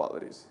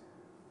inequalities.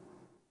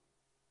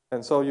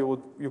 And so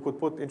you could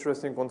put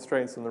interesting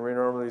constraints on the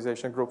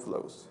renormalization group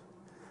flows.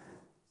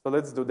 So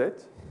let's do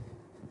that.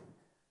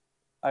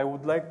 I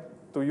would like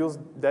to use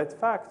that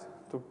fact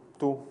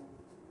to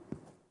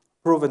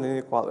prove an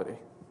inequality.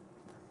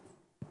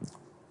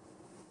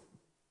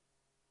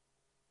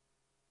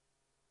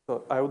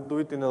 So I would do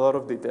it in a lot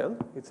of detail.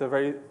 It's a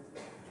very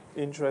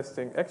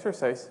interesting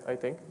exercise, I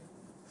think,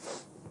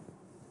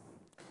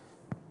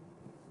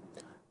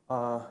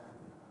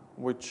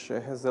 which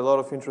has a lot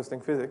of interesting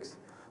physics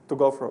to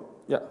go from.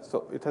 Yeah,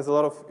 so it has a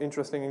lot of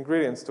interesting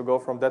ingredients to go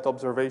from that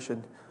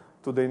observation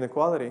to the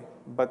inequality,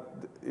 but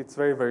it's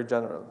very, very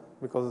general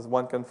because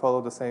one can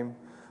follow the same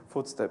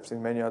footsteps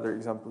in many other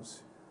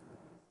examples.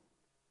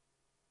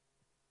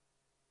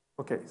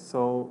 Okay,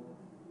 so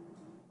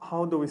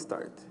how do we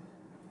start?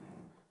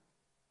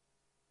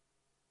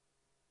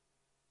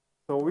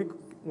 So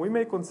we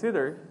may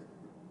consider,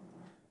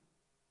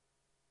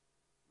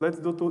 let's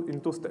do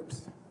in two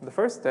steps. The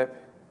first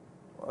step,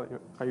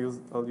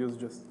 I'll use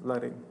just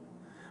letting.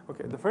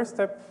 Okay, the first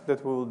step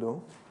that we will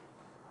do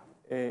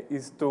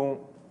is to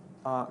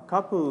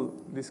couple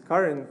this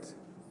current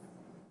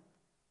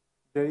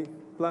J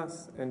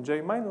plus and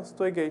J minus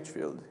to a gauge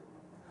field.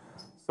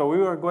 So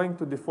we are going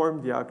to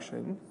deform the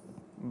action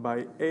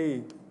by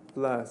A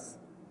plus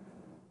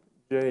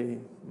J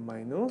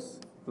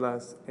minus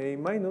plus A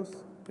minus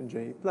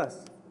J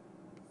plus.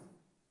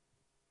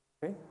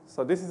 Okay,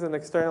 so this is an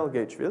external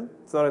gauge field.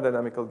 It's not a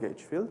dynamical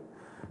gauge field.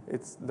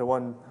 It's the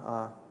one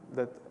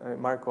that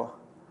Marco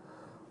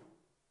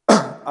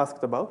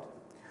asked about.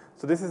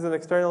 So this is an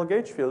external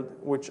gauge field,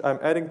 which I'm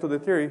adding to the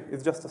theory.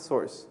 It's just a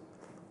source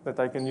that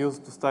I can use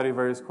to study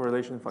various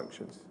correlation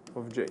functions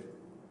of J.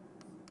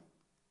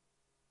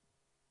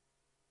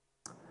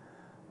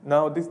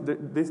 Now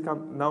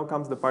now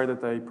comes the part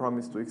that I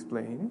promised to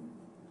explain.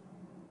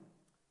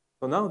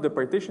 So now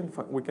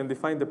we can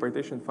define the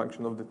partition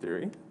function of the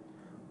theory,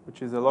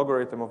 which is a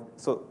logarithm of,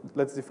 so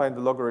let's define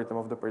the logarithm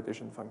of the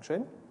partition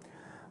function.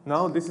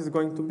 Now this is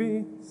going to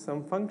be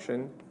some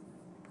function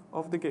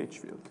of the gauge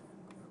field,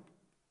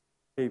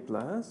 A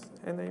plus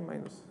and A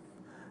minus.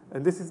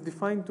 And this is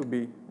defined to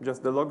be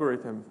just the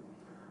logarithm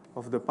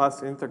of the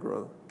path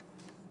integral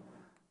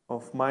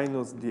of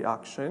minus the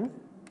action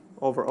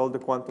over all the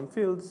quantum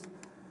fields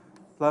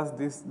plus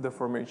this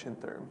deformation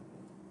term.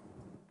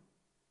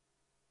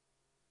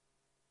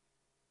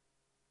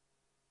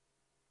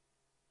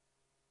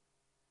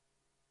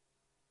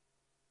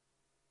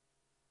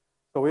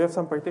 So we have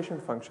some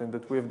partition function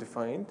that we have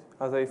defined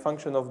as a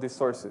function of these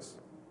sources.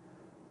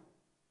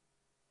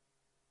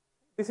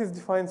 This is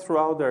defined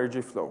throughout the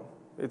RG flow.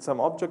 It's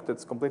some object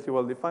that's completely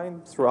well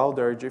defined throughout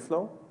the RG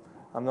flow.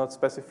 I'm not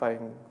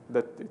specifying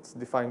that it's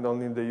defined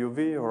only in the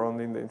UV or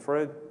only in the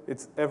infrared.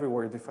 It's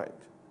everywhere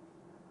defined.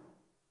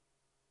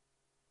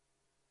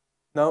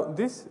 Now,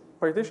 this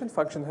partition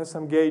function has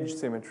some gauge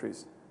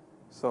symmetries.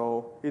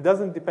 So it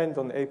doesn't depend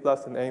on A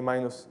plus and A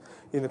minus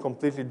in a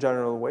completely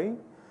general way.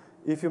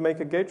 If you make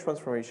a gauge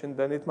transformation,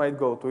 then it might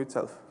go to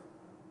itself.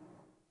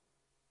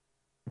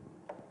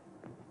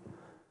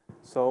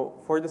 So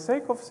for the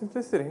sake of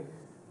simplicity,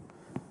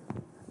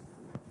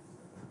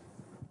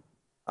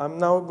 I'm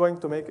now going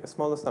to make a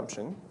small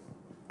assumption.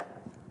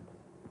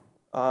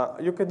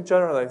 You can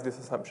generalize this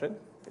assumption.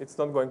 It's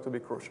not going to be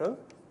crucial.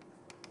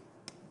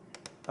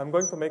 I'm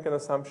going to make an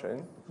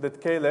assumption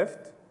that K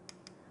left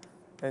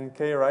and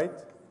K right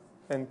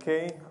and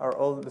K are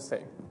all the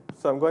same.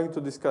 So I'm going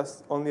to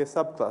discuss only a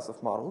subclass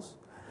of models.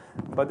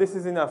 But this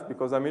is enough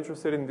because I'm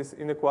interested in this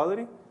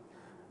inequality.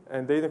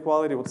 And the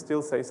inequality would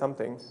still say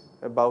something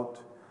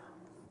about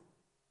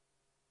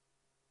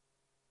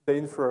the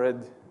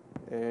infrared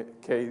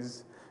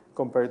case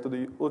compared to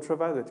the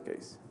ultraviolet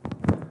case.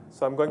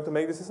 So I'm going to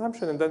make this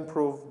assumption and then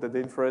prove that the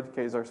infrared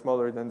case are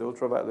smaller than the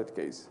ultraviolet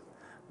case.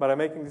 But I'm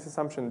making this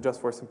assumption just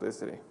for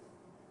simplicity.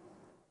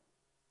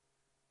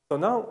 So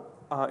now,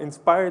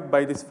 inspired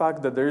by this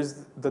fact that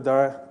there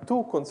are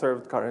two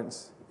conserved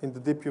currents in the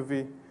deep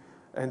UV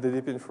and the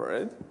deep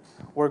infrared,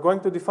 we're going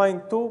to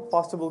define two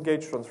possible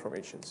gauge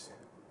transformations.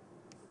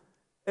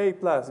 A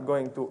plus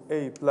going to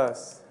A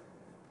plus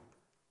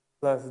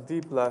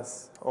D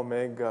plus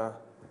omega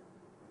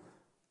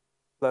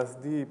plus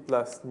D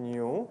plus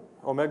nu.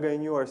 Omega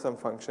and nu are some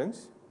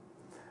functions.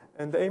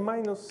 And A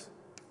minus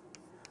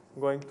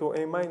going to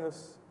A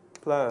minus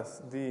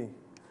plus D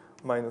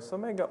minus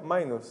omega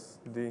minus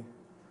D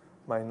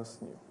minus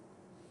nu.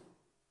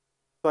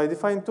 So I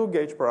define two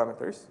gauge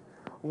parameters.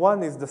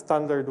 One is the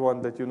standard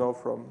one that you know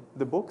from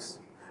the books,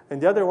 and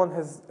the other one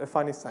has a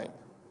funny sign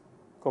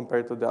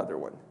compared to the other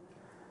one.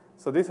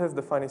 So this has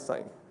the funny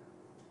sign.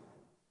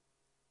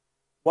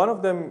 One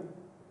of them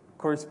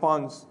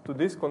corresponds to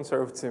this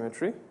conserved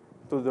symmetry,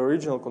 to the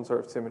original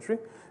conserved symmetry,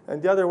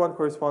 and the other one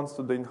corresponds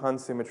to the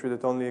enhanced symmetry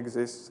that only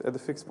exists at the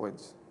fixed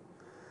points.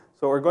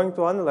 So we're going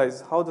to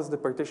analyze how does the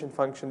partition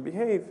function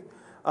behave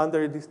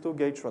under these two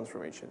gauge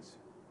transformations.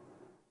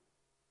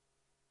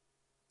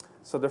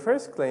 So the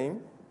first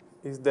claim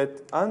is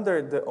that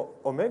under the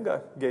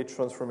omega gauge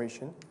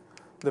transformation,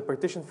 the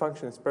partition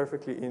function is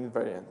perfectly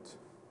invariant.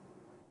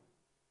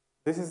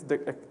 This is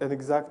an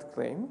exact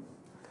claim.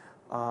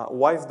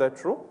 Why is that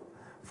true?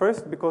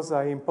 First, because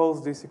I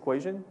impose this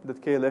equation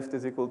that K left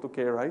is equal to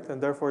K right,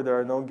 and therefore there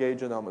are no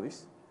gauge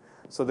anomalies.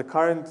 So the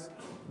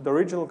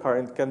original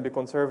current can be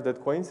conserved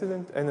at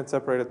coincident and at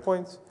separated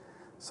points,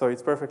 so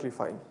it's perfectly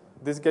fine.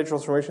 These gauge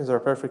transformations are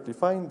perfectly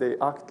fine. They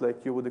act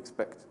like you would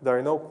expect. There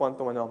are no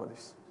quantum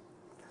anomalies.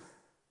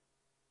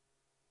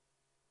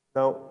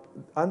 Now,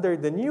 under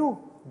the knee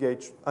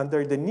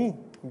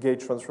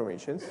gauge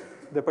transformations,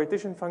 the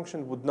partition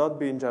function would not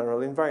be in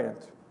general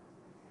invariant.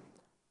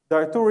 There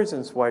are two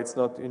reasons why it's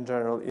not in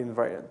general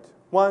invariant.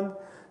 One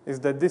is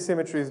that this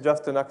symmetry is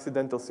just an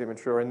accidental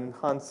symmetry or an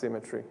enhanced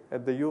symmetry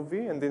at the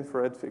UV and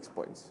infrared fixed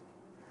points.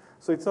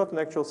 So it's not an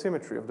actual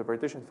symmetry of the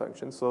partition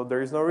function, so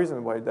there is no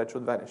reason why that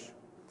should vanish.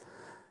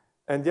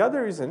 And the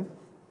other reason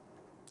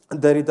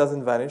that it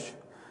doesn't vanish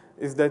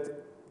is that,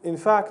 in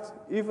fact,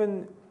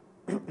 even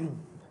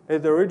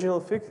at the original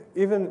fix,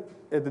 even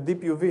at the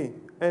deep UV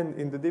and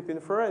in the deep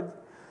infrared,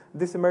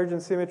 this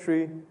emergent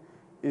symmetry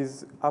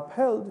is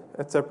upheld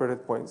at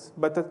separated points,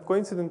 but at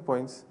coincident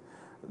points,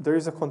 there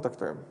is a contact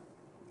term.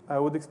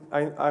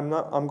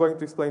 I'm going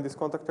to explain this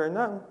contact term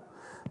now,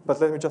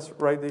 but let me just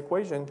write the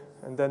equation,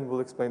 and then we'll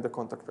explain the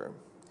contact term.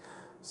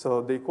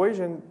 So the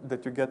equation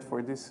that you get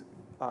for this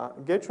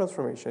gauge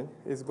transformation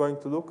is going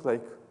to look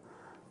like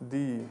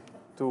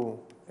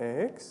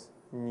d2x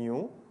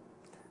nu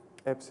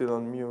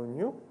epsilon mu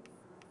nu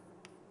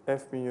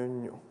f mu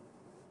nu,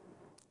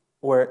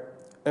 where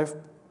f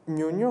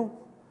mu nu,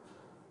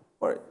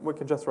 or we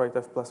can just write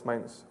f plus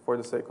minus for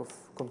the sake of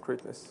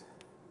concreteness.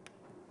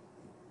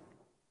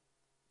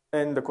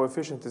 And the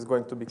coefficient is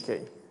going to be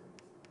k,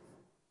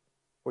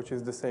 which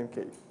is the same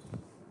k.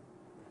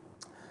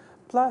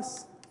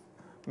 Plus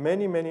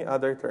many, many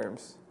other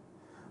terms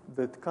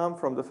that come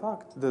from the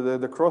fact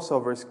that the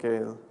crossover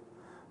scale,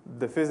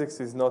 the physics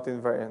is not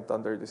invariant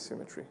under this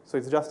symmetry. So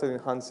it's just an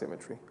enhanced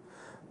symmetry.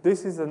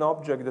 This is an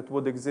object that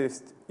would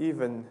exist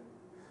even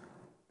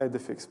at the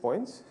fixed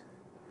points.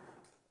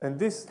 And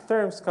these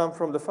terms come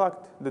from the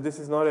fact that this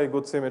is not a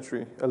good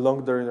symmetry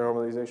along the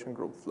renormalization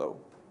group flow.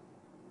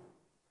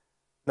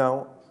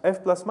 Now,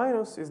 f plus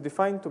minus is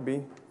defined to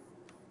be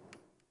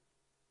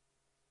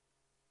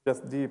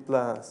just d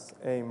plus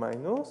a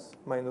minus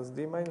minus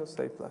d minus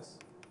a plus.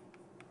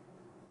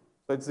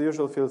 So it's the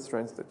usual field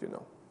strength that you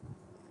know.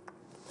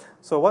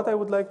 So what I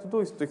would like to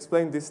do is to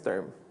explain this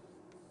term,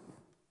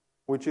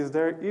 which is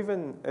there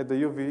even at the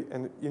UV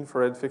and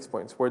infrared fixed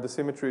points, where the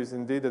symmetry is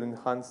indeed an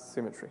enhanced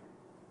symmetry.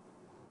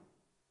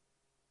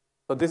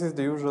 So this is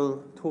the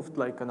usual 't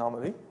Hooft-like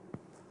anomaly.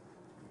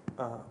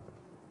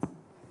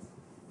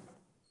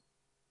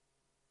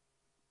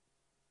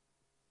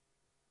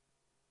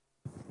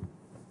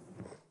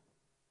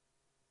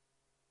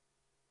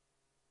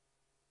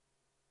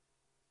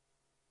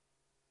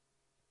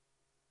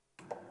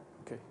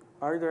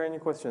 Are there any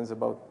questions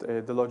about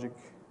the logic?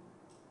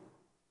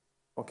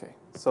 Okay,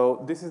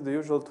 so this is the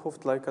usual 't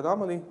Hooft-like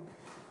anomaly,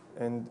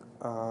 and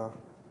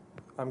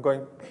I'm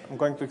going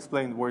to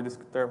explain where this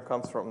term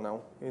comes from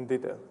now in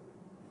detail.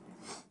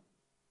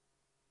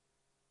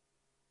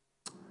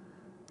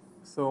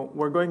 So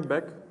we're going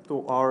back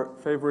to our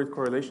favorite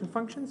correlation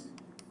functions,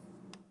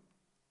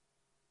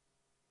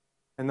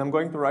 and I'm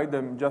going to write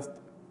them just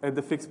at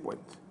the fixed point.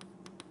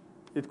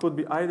 It could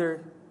be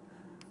either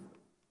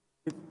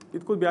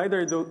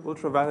the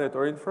ultraviolet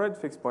or infrared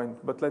fixed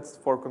point, but let's,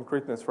 for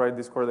concreteness, write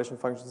these correlation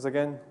functions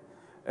again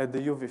at the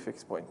UV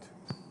fixed point.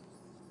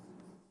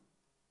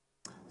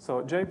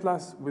 So J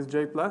plus with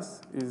J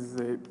plus is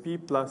P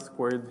plus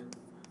squared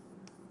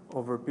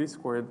over P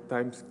squared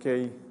times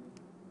K.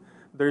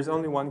 There is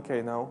only one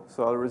K now,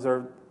 so I'll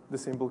reserve the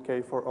symbol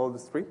K for all the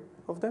three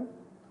of them.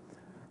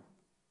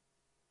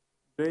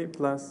 J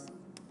plus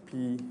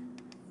P,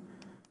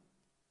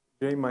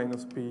 J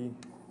minus P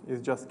is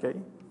just K.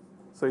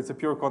 So it's a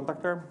pure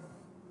contact term.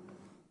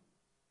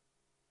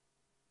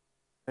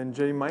 And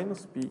J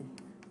minus P with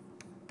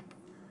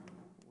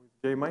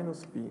J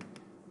minus P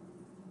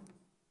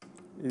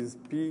is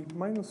P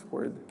minus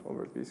squared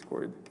over P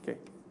squared K.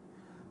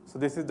 So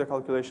this is the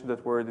calculation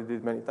that we already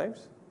did many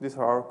times. These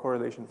are our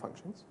correlation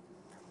functions.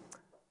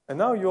 And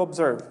now you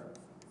observe.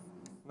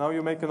 Now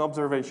you make an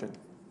observation.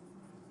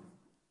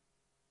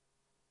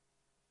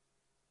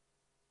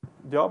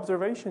 The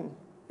observation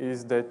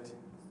is that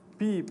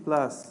P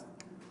plus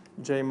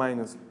J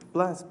minus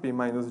plus P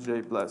minus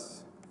J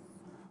plus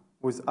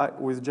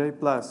with J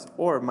plus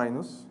or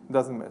minus,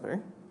 doesn't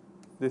matter.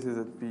 This is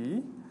at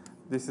P,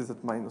 this is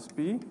at minus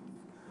P,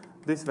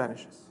 this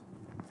vanishes.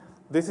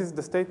 This is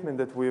the statement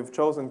that we've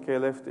chosen K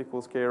left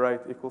equals K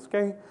right equals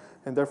K,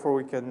 and therefore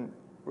we can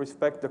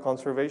respect the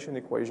conservation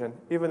equation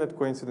even at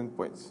coincident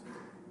points.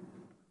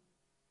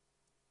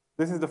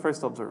 This is the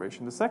first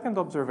observation. The second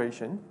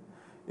observation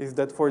is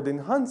that for the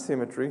enhanced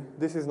symmetry,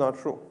 this is not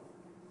true.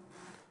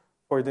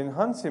 For the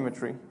enhanced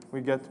symmetry,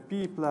 we get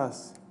P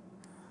plus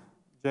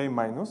J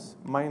minus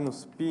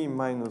minus P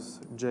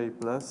minus J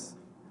plus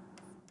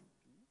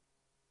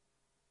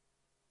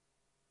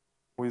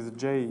with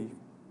J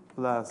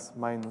plus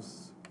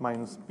minus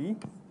minus P.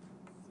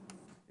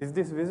 Is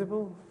this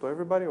visible to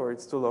everybody or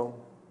it's too low?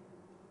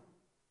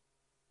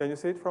 Can you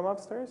see it from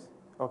upstairs?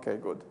 Okay,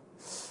 good.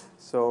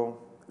 So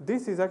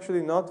this is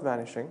actually not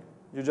vanishing.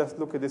 You just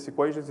look at these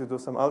equations, you do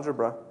some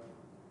algebra,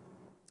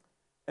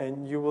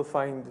 and you will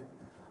find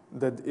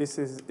that this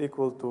is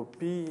equal to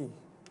P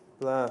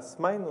plus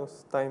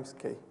minus times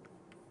K,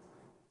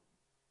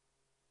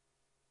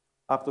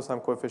 up to some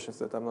coefficients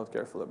that I'm not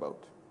careful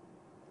about.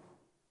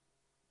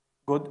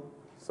 Good.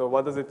 So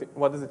what does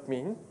it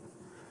mean?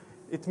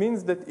 It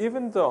means that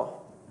even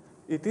though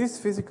it is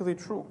physically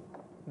true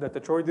that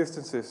at short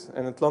distances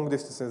and at long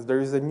distances there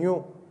is a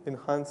new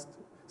enhanced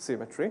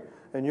symmetry,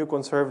 a new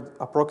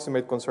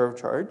approximate conserved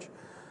charge,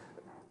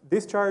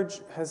 This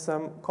charge has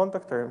some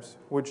contact terms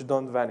which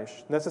don't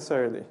vanish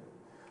necessarily.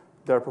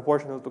 They are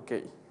proportional to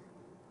k.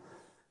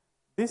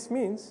 This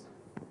means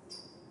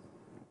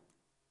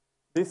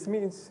in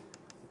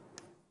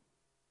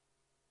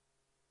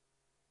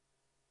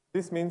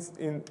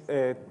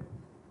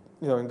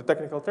in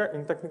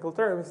technical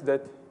terms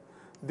that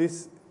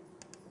this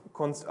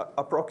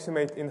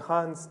approximate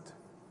enhanced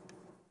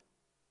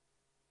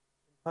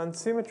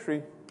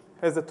symmetry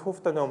has a 't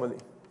Hooft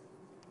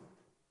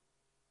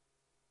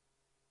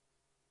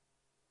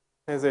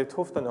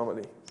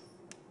anomaly.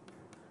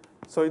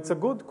 So it's a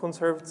good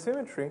conserved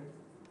symmetry,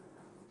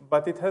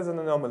 but it has an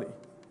anomaly.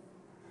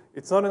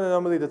 It's not an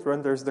anomaly that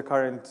renders the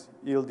current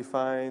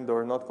ill-defined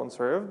or not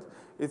conserved.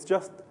 It's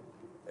just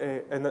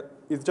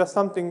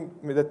something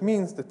that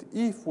means that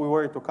if we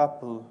were to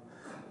couple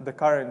the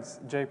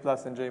currents J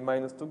plus and J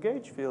minus to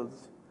gauge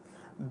fields,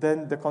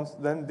 then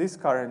this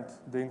current,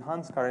 the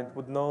enhanced current,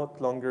 would no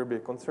longer be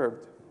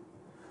conserved.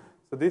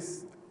 So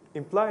this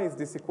implies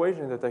this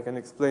equation that I can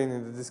explain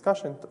in the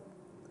discussion,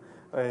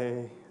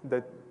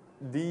 that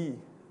d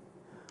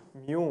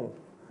mu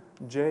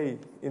J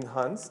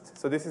enhanced,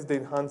 so this is the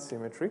enhanced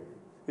symmetry.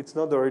 It's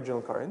not the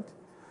original current.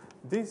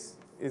 This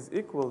is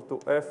equal to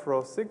F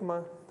rho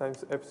sigma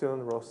times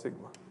epsilon rho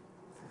sigma,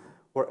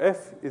 where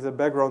F is a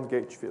background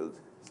gauge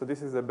field. So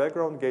this is a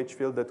background gauge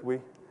field that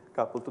we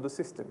couple to the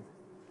system.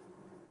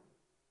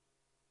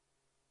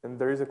 And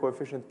there is a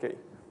coefficient K.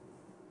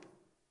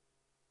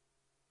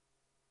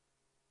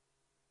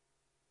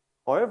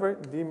 However,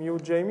 d mu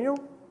J mu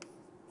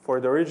for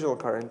the original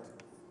current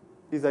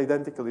is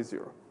identically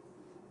 0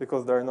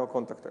 because there are no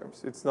contact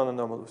terms. It's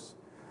non-anomalous.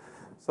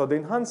 So the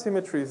enhanced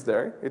symmetry is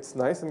there. It's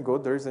nice and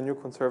good. There is a new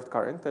conserved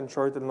current and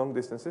short and long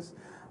distances,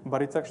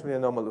 but it's actually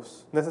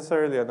anomalous,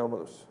 necessarily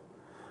anomalous.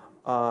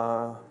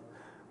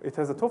 It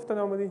has a 't Hooft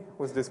anomaly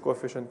with this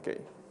coefficient K.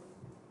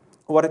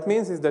 What it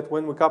means is that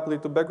when we couple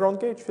it to background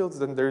gauge fields,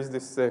 then there is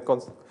this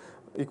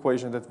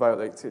equation that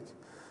violates it.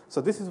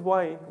 So this is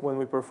why when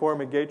we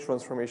perform a gauge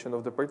transformation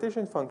of the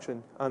partition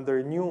function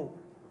under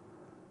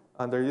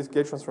these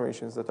gauge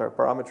transformations that are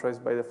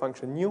parameterized by the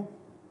function nu,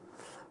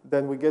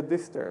 then we get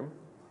this term,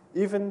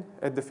 even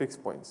at the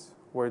fixed points,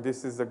 where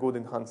this is a good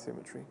enhanced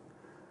symmetry.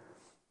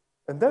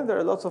 And then there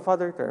are lots of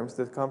other terms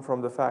that come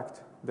from the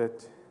fact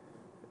that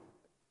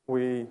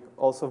we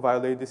also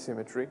violate this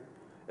symmetry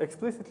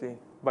explicitly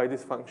by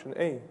this function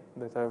A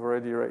that I've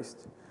already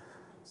erased.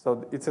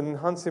 So it's an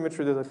enhanced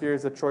symmetry that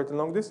appears at short and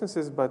long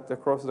distances, but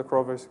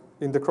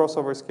in the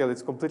crossover scale,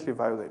 it's completely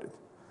violated.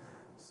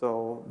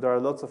 So there are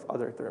lots of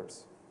other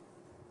terms.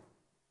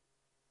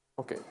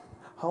 Okay,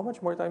 how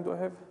much more time do I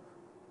have?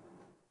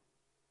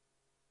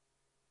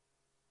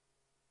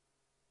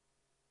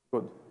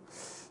 Good.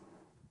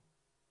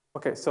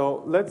 Okay,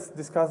 so let's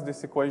discuss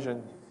this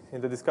equation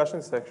in the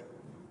discussion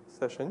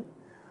session.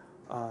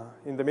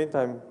 In the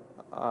meantime,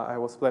 I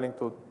was planning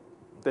to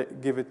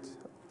give it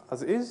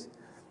as is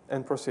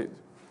and proceed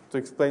to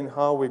explain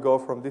how we go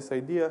from this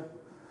idea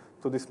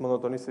to these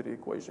monotonicity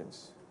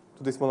equations,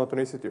 to these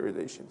monotonicity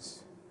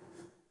relations.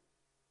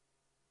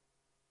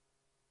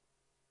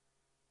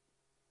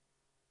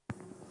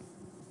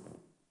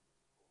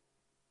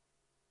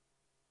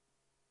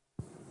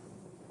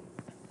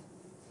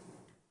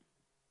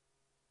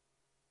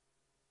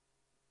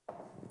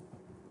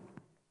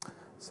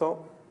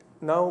 So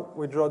now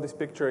we draw this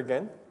picture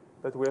again,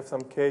 that we have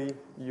some k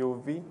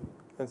UV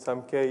and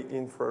some k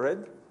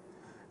infrared.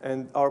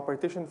 And our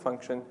partition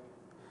function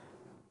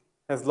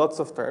has lots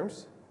of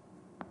terms.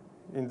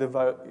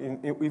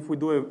 If we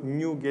do a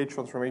new gauge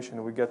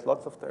transformation, we get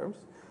lots of terms.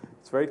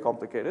 It's very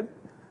complicated.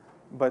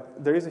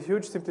 But there is a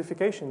huge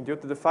simplification due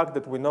to the fact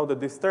that we know that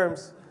these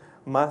terms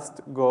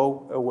must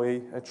go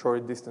away at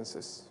short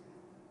distances.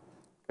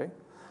 Okay?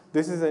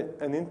 This is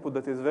an input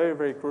that is very,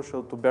 very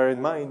crucial to bear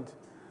in mind.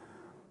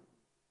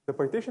 The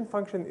partition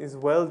function is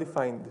well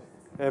defined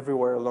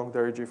everywhere along the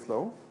RG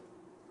flow.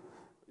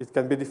 It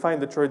can be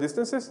defined at short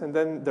distances, and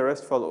then the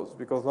rest follows,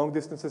 because long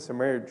distances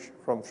emerge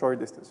from short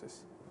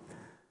distances.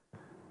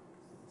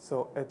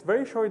 So at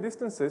very short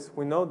distances,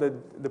 we know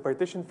that the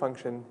partition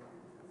function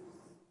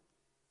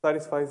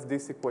satisfies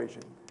this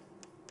equation,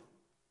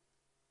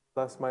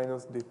 plus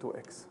minus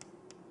d2x,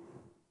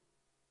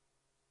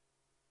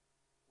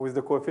 with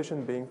the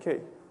coefficient being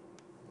k.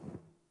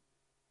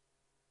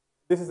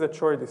 This is at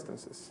short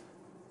distances.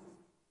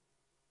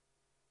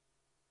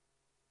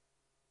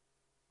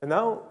 And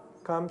now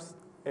comes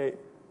a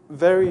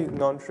very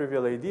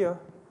non-trivial idea,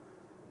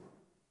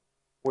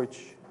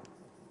 which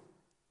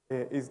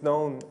is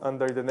known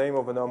under the name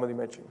of anomaly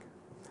matching.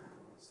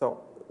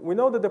 So we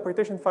know that the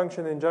partition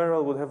function in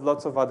general would have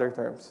lots of other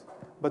terms.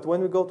 But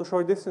when we go to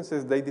short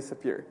distances, they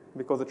disappear,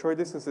 because at short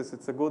distances,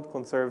 it's a good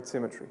conserved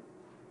symmetry.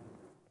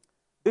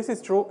 This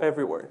is true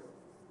everywhere,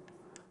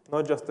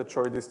 not just at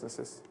short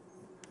distances.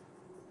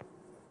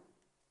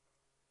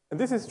 And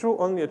this is true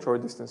only at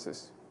short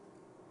distances.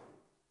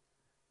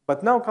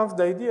 But now comes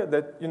the idea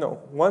that,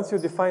 once you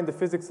define the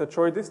physics at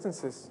short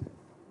distances,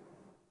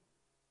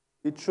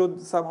 it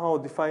should somehow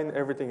define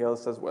everything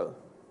else as well.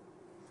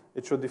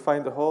 It should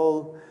define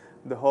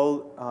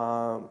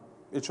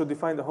it should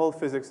define the whole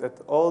physics at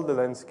all the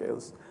length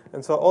scales.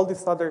 And so all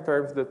these other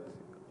terms that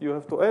you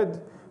have to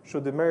add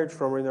should emerge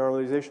from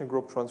renormalization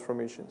group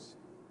transformations.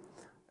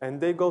 And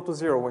they go to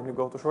 0 when you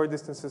go to short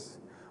distances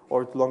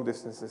or to long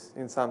distances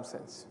in some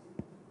sense.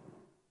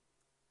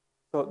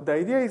 So the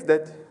idea is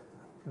that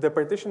the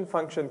partition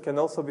function can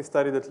also be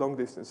studied at long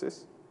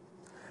distances.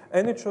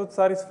 And it should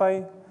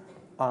satisfy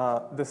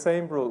the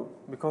same rule,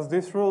 because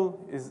this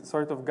rule is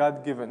sort of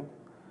God-given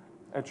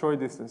at short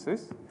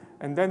distances.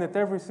 And then at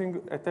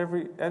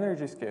every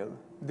energy scale,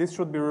 this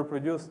should be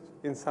reproduced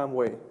in some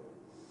way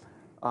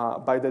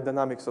by the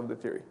dynamics of the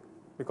theory.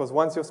 Because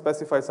once you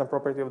specify some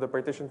property of the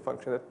partition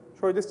function at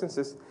short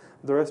distances,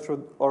 the rest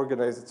should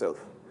organize itself.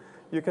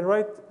 You can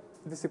write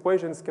this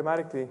equation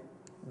schematically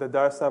that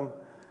there are some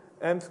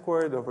m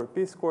squared over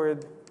p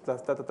squared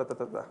plus da da da da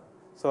da da.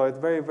 So at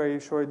very, very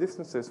short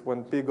distances,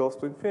 when p goes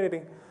to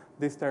infinity,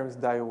 these terms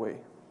die away.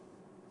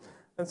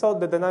 And so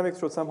the dynamics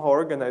should somehow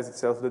organize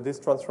itself that this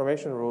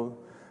transformation rule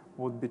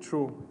would be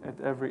true at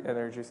every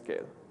energy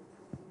scale.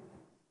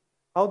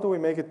 How do we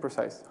make it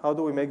precise? How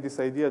do we make this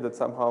idea that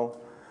somehow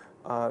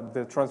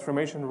the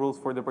transformation rules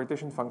for the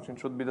partition function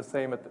should be the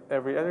same at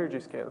every energy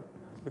scale?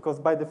 Because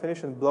by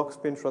definition, block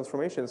spin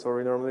transformations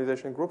or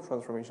renormalization group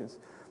transformations,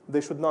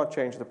 they should not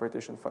change the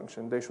partition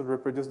function. They should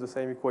reproduce the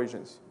same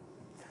equations.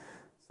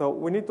 So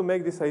we need to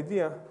make this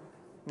idea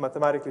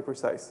mathematically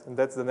precise, and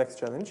that's the next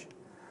challenge.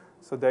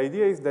 So the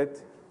idea is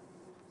that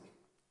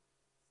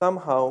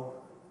somehow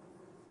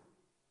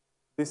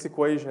this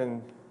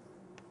equation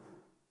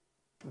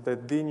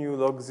that d nu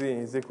log z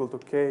is equal to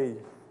k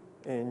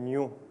a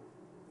nu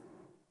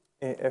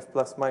a f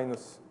plus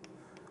minus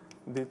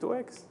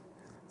d2x,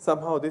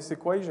 somehow this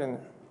equation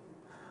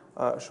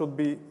should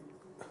be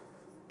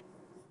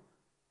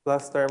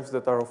plus terms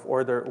that are of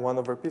order 1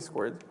 over p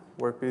squared,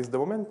 where p is the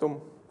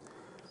momentum,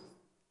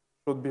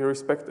 should be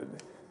respected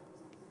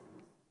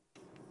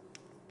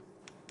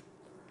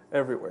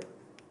everywhere.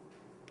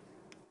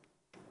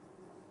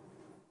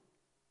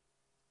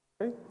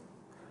 Okay?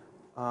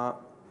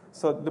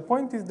 So the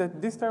point is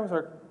that these terms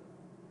are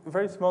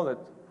very small at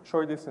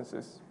short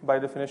distances by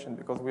definition,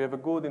 because we have a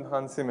good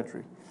enhanced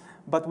symmetry.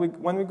 But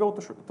when we go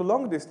to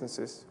long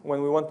distances,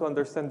 when we want to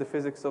understand the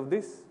physics of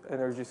these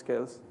energy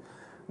scales,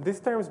 these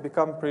terms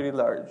become pretty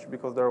large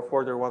because they're of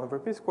order 1 over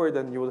p squared,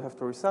 and you will have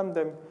to resum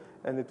them,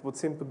 and it would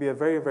seem to be a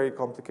very, very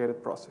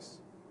complicated process.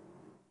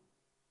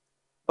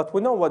 But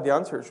we know what the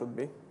answer should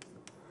be.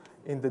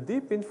 In the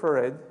deep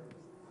infrared,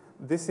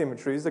 this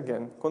symmetry is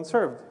again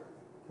conserved,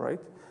 right?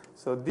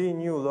 So d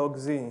nu log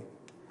z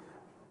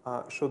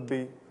should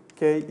be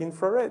k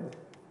infrared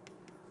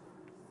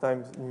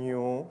times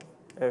nu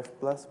f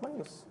plus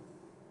minus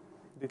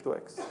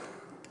d2x.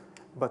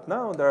 But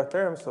now there are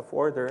terms of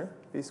order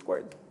p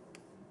squared.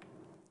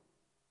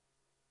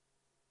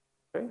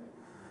 Okay?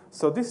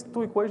 So these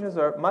two equations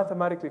are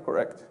mathematically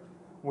correct.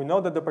 We know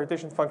that the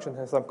partition function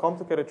has some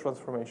complicated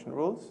transformation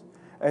rules,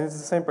 and it's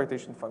the same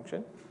partition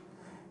function.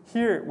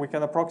 Here, we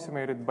can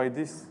approximate it by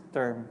this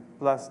term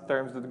plus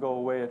terms that go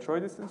away at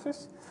short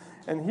distances.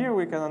 And here,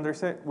 we can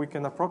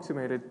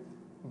approximate it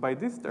by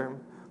this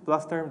term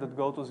plus terms that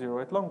go to 0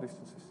 at long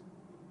distances.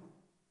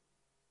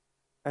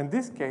 And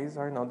these cases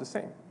are not the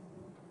same.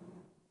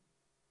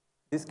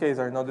 These cases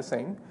are not the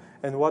same.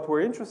 And what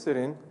we're interested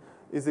in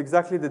is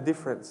exactly the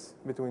difference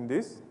between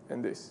this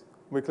and this.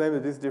 We claim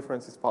that this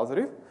difference is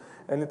positive,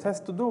 and it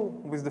has to do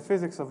with the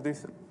physics of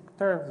these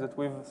terms that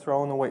we've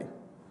thrown away.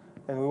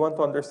 And we want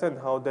to understand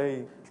how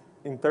they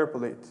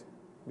interpolate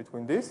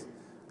between this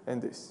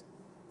and this.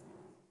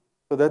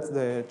 So that's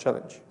the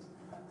challenge.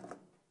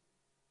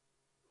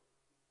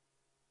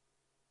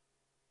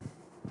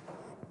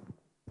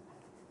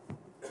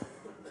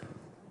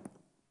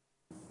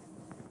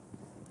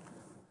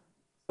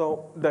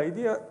 So the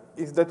idea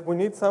is that we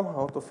need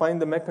somehow to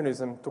find the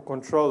mechanism to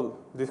control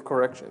these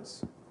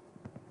corrections.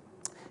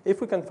 If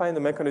we can find a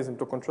mechanism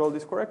to control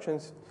these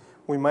corrections,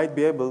 we might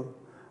be able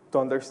to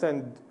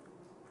understand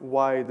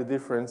why the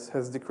difference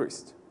has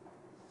decreased.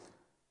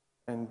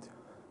 And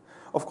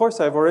of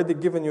course, I've already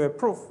given you a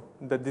proof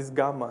that this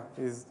gamma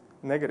is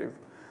negative.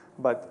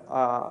 But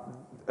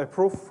a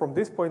proof from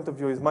this point of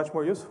view is much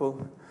more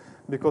useful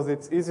because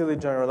it's easily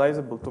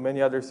generalizable to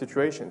many other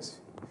situations,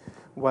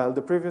 while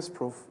the previous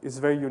proof is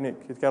very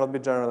unique. It cannot be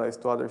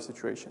generalized to other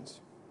situations.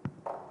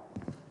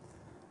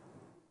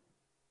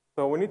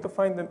 So we need to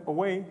find a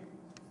way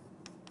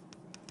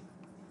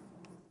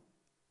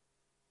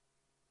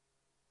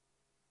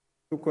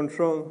to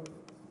control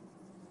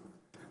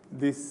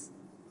this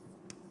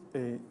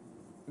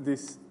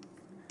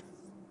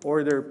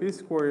order p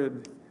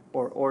squared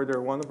or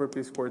order 1 over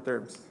p squared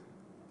terms.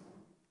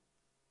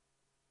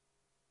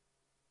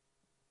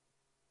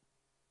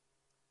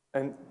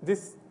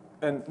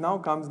 And now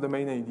comes the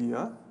main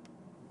idea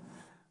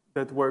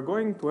that we're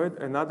going to add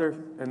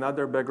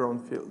another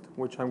background field,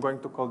 which I'm going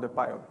to call the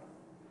pion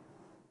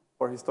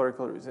for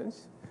historical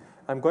reasons.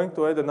 I'm going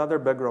to add another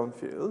background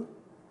field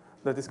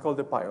that is called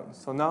the pion.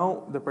 So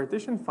now the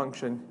partition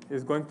function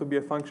is going to be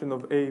a function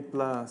of a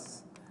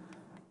plus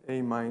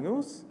A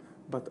minus,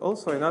 but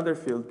also another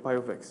field, pi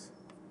of x.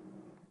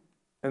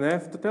 And I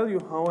have to tell you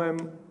how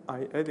am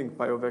I adding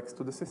pi of x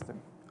to the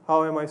system.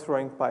 How am I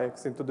throwing pi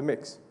x into the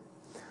mix?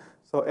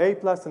 So a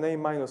plus and a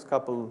minus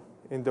couple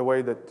in the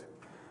way that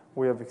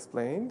we have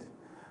explained.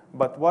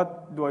 But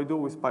what do I do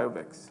with pi of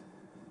x?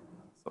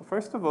 So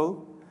first of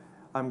all,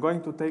 I'm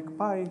going to take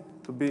pi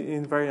to be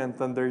invariant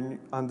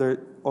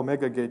under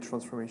omega gauge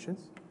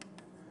transformations.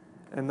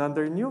 And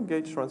under new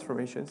gauge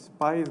transformations,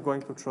 pi is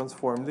going to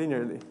transform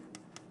linearly.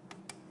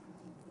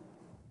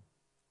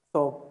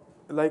 So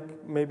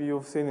like maybe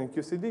you've seen in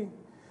QCD,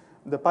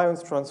 the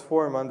pions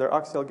transform under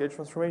axial gauge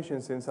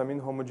transformations in some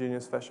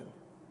inhomogeneous fashion.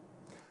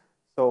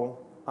 So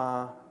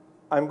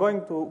I'm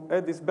going to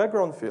add this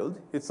background field.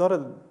 It's not a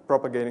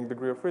propagating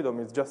degree of freedom.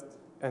 It's just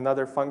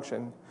another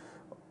function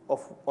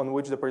on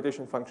which the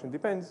partition function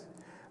depends.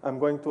 I'm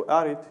going to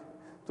add it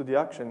to the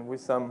action with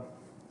some,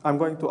 I'm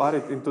going to add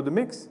it into the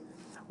mix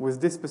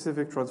with this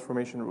specific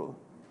transformation rule.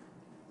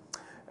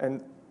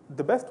 And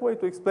the best way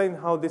to explain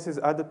how this is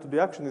added to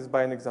the action is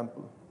by an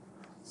example.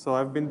 So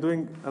I've been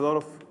doing a lot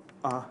of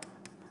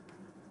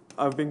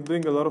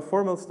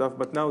formal stuff,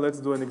 but now let's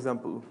do an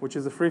example, which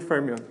is a free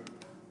fermion.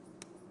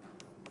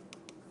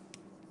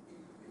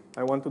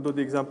 I want to do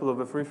the example of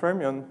a free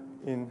fermion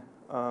in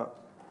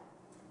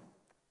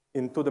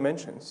 2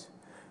 dimensions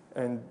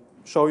and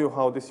show you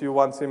how this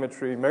U1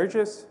 symmetry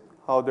emerges,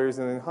 how there is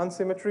an enhanced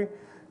symmetry,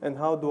 and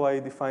how do I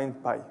define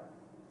pi.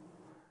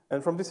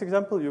 And from this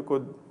example, you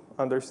could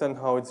understand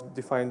how it's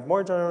defined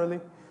more generally,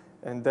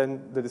 and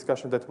then the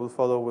discussion that will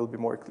follow will be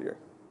more clear.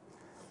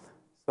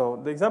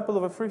 So the example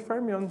of a free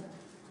fermion,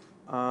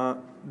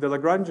 the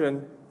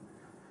Lagrangian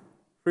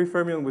free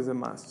fermion with a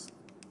mass.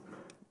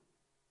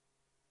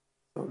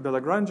 So the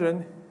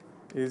Lagrangian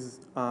is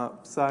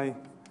psi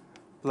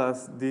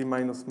plus d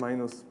minus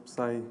minus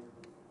psi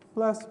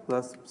plus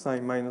psi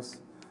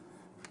minus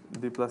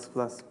d plus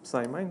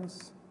psi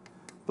minus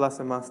plus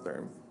a mass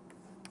term.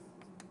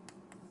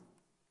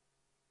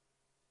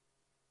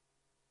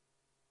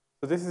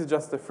 So this is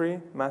just a free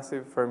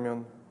massive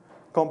fermion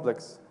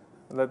complex.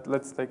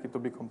 Let's take it to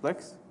be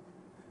complex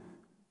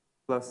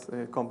plus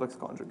a complex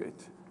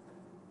conjugate.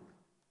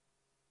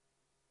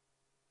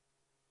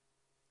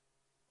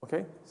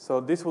 Okay,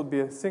 so this would be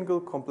a single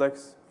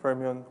complex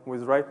fermion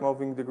with right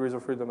moving degrees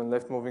of freedom and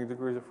left moving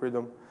degrees of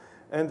freedom,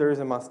 and there is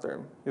a mass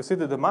term. You see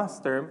that the mass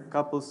term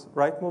couples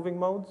right moving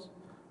modes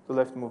to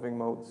left moving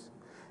modes.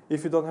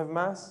 If you don't have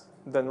mass,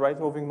 then right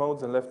moving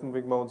modes and left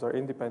moving modes are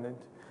independent,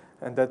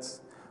 and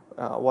that's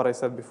what I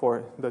said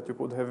before, that you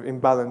could have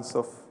imbalance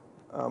of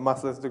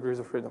massless degrees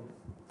of freedom.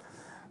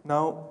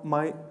 Now,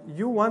 my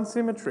U1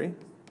 symmetry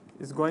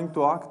is going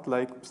to act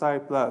like psi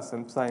plus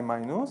and psi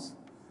minus,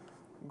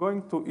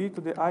 going to e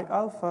to the I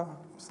alpha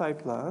psi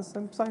plus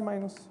and psi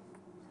minus.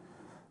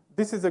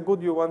 This is a good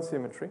U1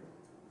 symmetry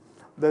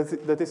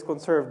that is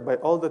conserved by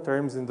all the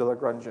terms in the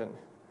Lagrangian,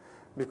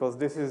 because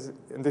this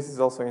is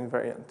also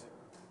invariant.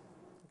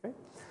 Okay?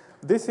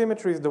 This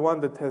symmetry is the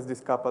one that has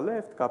this kappa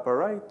left, kappa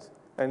right,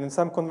 and in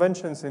some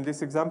conventions in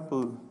this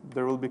example,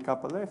 there will be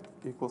kappa left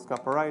equals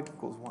kappa right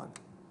equals 1.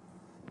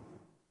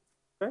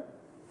 Okay?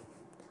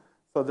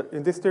 So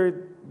in this theory,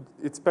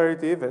 it's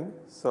parity even.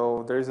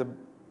 So there is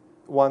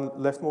one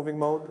left moving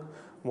mode,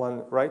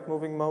 one right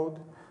moving mode.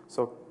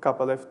 So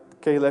kappa left,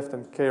 k left,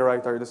 and k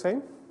right are the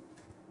same.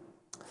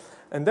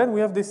 And then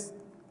we have this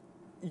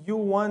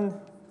U1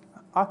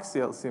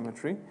 axial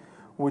symmetry,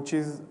 which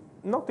is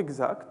not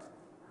exact,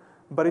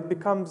 but it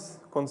becomes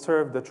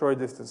conserved at short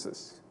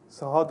distances.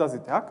 So how does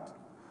it act?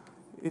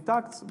 It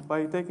acts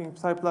by taking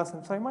psi plus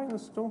and psi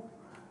minus to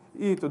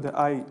e to the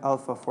I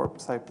alpha for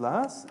psi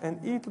plus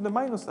and e to the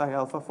minus I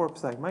alpha for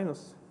psi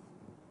minus.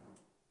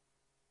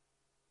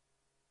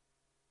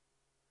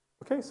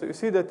 Okay, so you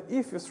see that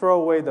if you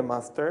throw away the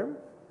mass term,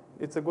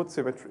 it's a good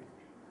symmetry.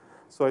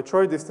 So at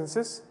short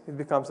distances, it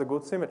becomes a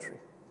good symmetry.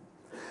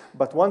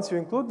 But once you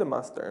include the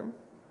mass term,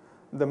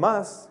 the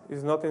mass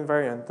is not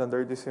invariant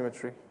under this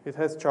symmetry. It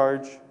has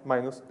charge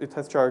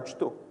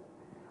 2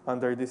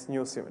 under this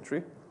new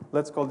symmetry.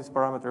 Let's call this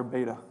parameter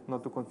beta,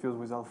 not to confuse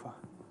with alpha.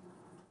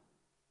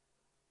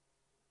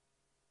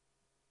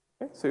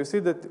 Okay, so you see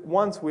that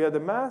once we add a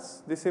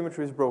mass, this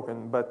symmetry is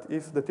broken. But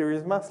if the theory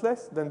is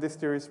massless, then this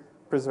theory is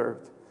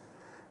preserved.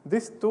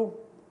 These two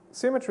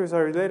symmetries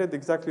are related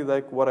exactly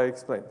like what I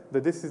explained.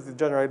 That this is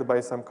generated by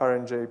some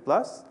current J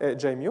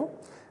mu,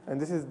 and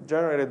this is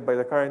generated by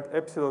the current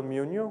epsilon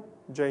mu nu,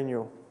 J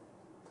nu.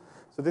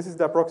 So this is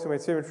the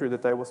approximate symmetry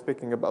that I was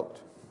speaking about.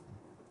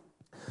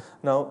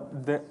 Now,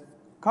 the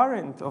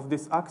current of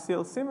this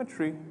axial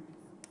symmetry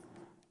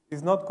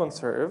is not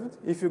conserved.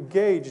 If you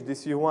gauge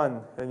this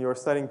U1 and you're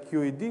studying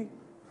QED,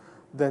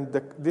 then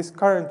this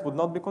current would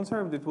not be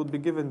conserved. It would be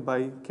given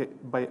by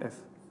F,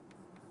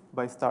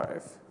 by star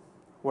F,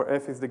 where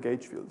F is the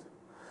gauge field.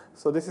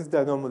 So this is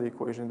the anomaly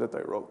equation that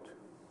I wrote.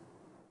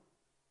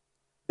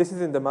 This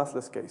is in the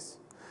massless case.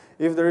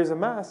 If there is a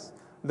mass,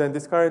 then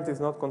this current is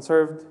not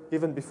conserved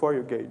even before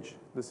you gauge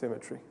the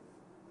symmetry.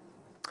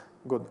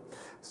 Good.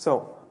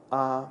 So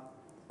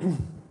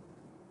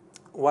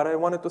what I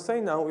wanted to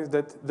say now is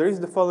that there is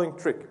the following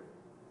trick.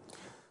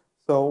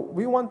 So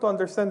we want to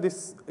understand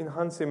this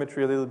enhanced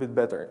symmetry a little bit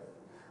better.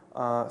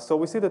 So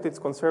we see that it's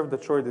conserved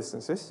at short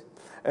distances,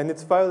 and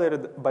it's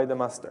violated by the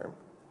mass term.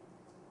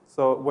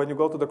 So when you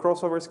go to the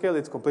crossover scale,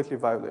 it's completely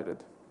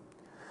violated.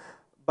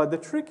 But the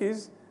trick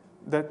is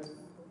that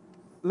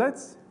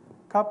let's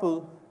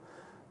couple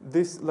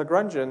this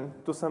Lagrangian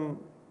to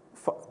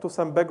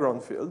some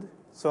background field.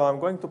 So I'm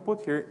going to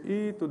put here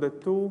e to the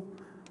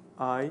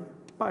 2I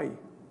pi.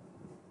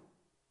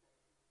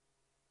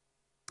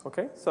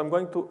 Okay, so I'm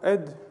going to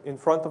add in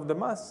front of the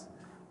mass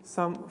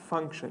some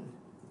function.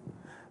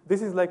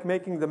 This is like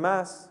making the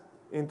mass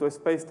into a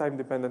space-time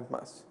dependent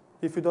mass.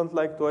 If you don't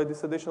like to add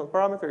this additional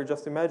parameter,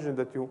 just imagine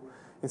that you,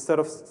 instead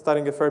of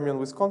studying a fermion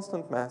with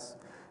constant mass,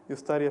 you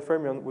study a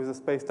fermion with a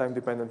space-time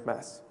dependent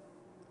mass.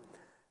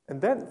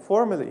 And then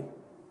formally,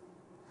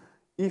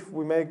 if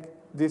we make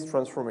this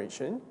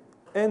transformation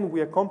and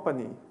we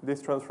accompany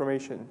this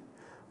transformation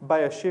by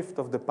a shift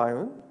of the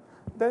pion,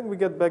 then we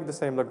get back the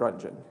same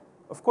Lagrangian.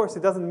 Of course,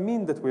 it doesn't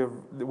mean that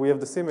we have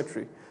the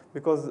symmetry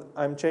because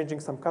I'm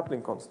changing some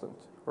coupling constant,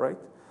 right?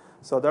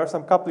 So there are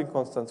some coupling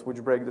constants which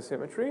break the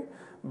symmetry,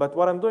 but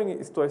what I'm doing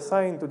is to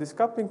assign to these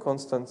coupling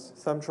constants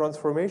some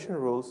transformation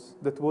rules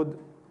that would,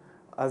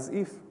 as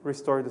if,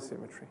 restore the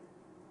symmetry.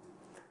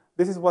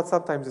 This is what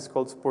sometimes is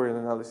called spurious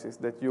analysis,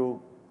 that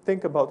you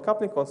think about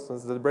coupling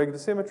constants that break the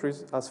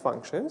symmetries as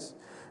functions,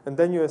 and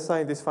then you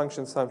assign these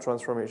functions some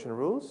transformation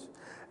rules,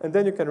 and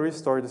then you can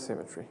restore the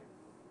symmetry.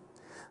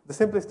 The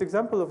simplest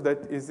example of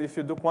that is if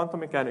you do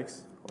quantum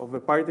mechanics of a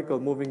particle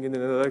moving in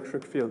an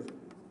electric field.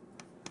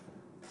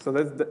 So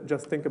let's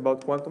just think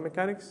about quantum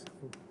mechanics,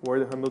 where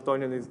the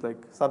Hamiltonian is like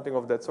something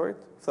of that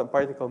sort, some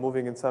particle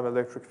moving in some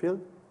electric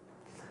field.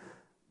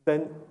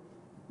 Then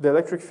the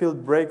electric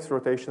field breaks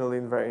rotational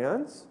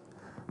invariance,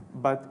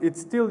 but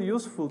it's still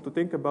useful to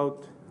think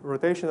about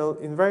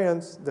rotational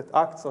invariance that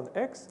acts on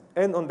X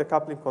and on the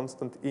coupling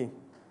constant E.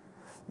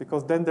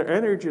 Because then the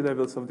energy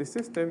levels of the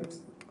system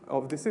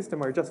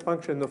are just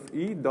function of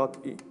E dot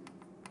E,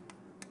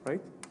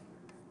 right?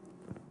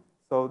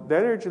 So the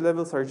energy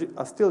levels are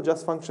still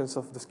just functions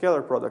of the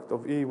scalar product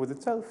of E with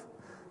itself.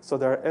 So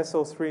they are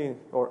SO3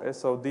 or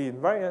SOD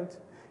invariant,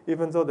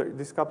 even though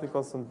this coupling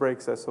constant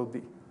breaks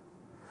SOD.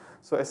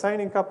 So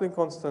assigning coupling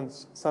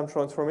constants some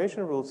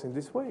transformation rules in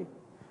this way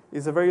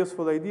is a very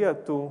useful idea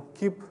to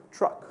keep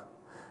track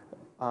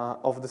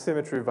of the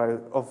symmetry,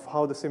 of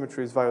how the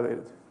symmetry is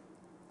violated.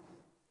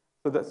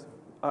 So that's,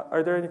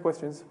 are there any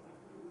questions?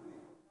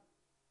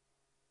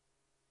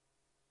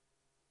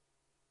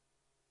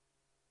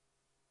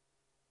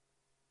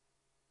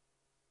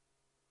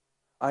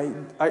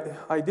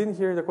 I didn't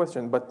hear the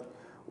question, but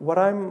what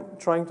I'm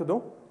trying to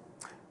do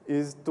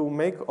is to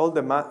make all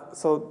the math.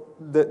 So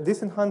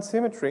this enhanced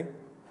symmetry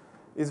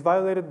is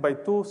violated by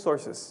two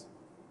sources.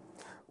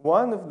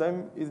 One of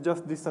them is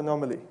just this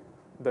anomaly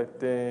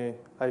that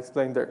I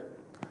explained there.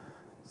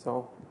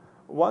 So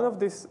one of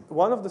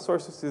the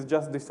sources is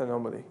just this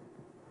anomaly,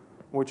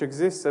 which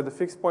exists at a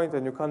fixed point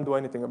and you can't do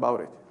anything about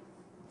it.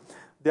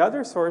 The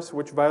other source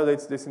which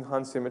violates this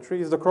enhanced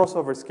symmetry is the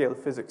crossover scale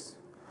physics,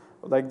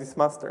 like these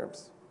mass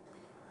terms.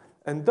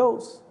 And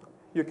those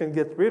you can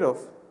get rid of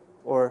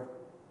or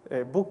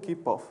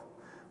bookkeep of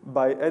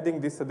by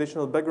adding this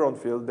additional background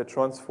field that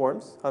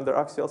transforms under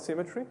axial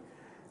symmetry,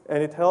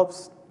 and it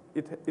helps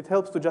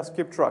to just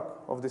keep track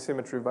of the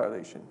symmetry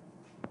violation.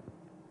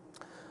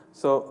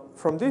 So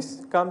from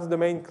this comes the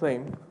main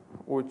claim,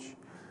 which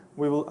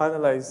we will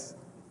analyze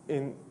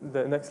in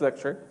the next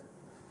lecture.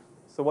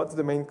 So what's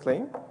the main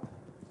claim?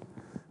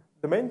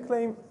 The main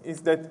claim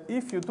is that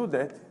if you do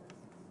that,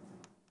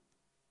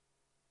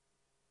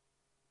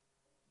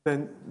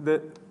 then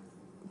the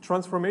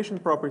transformation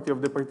property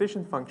of the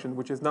partition function,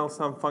 which is now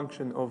some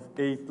function of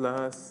a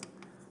plus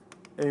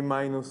a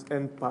minus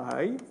n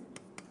pi,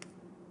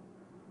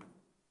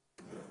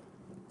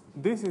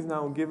 this is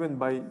now given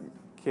by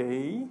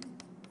k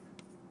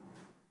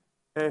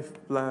f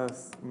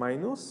plus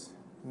minus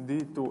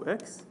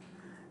d2x,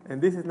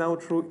 and this is now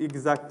true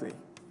exactly,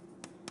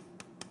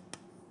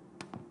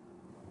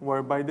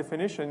 where by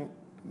definition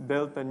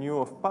delta nu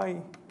of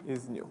pi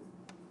is nu.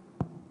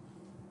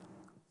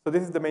 So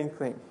this is the main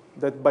claim,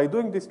 that by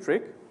doing this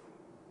trick,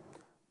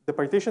 the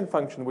partition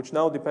function, which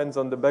now depends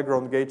on the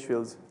background gauge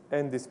fields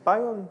and this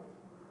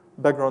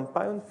background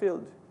pion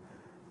field,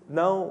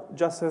 now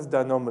just has the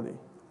anomaly.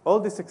 All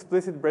this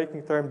explicit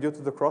breaking term due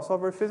to the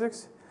crossover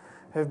physics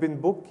have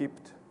been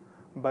bookkept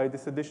by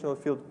this additional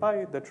field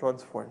pi that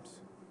transforms.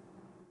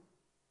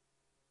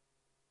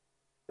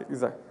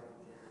 Exactly.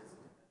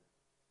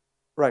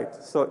 Right,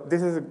 so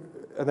this is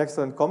an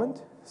excellent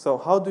comment. So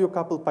how do you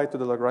couple pi to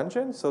the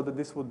Lagrangian so that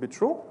this would be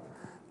true?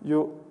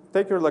 You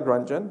take your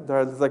Lagrangian,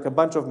 there's like a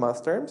bunch of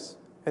mass terms,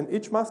 and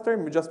each mass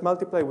term you just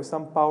multiply with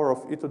some power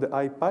of e to the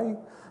I pi,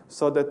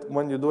 so that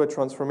when you do a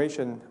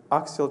transformation,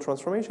 axial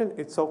transformation,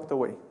 it's soaked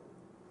away.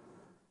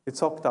 It's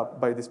soaked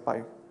up by this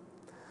pi.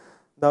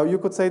 Now you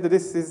could say that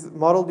this is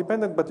model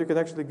dependent, but you can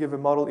actually give a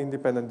model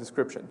independent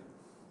description.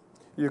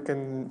 You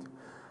can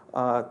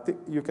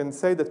you can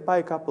say that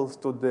pi couples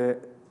to the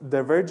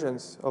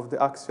divergence of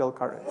the axial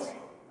current.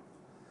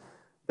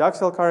 The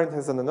axial current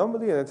has an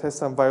anomaly, and it has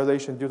some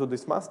violation due to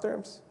these mass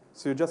terms.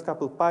 So you just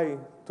couple pi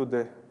to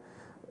the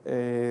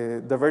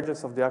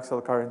divergence of the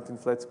axial current in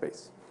flat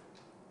space.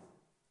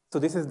 So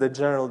this is the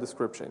general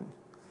description.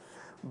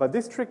 But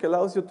this trick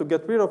allows you to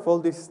get rid of all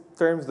these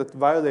terms that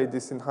violate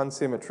this enhanced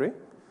symmetry.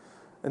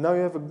 And now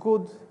you have a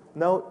good,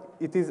 now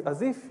it is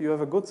as if you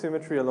have a good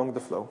symmetry along the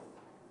flow.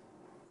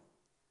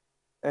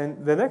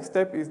 And the next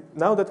step is,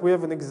 now that we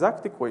have an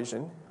exact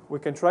equation, we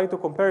can try to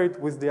compare it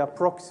with the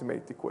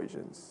approximate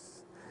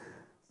equations.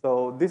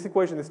 So this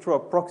equation is true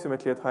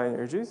approximately at high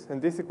energies,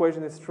 and this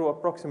equation is true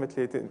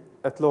approximately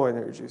at low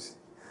energies.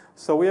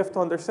 So we have to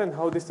understand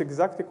how this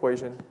exact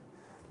equation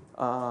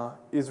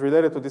is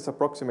related to this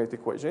approximate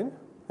equation,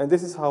 and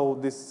this is how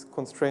this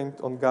constraint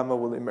on gamma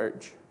will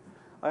emerge.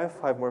 I have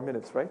 5 more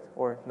minutes, right?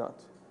 Or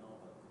not?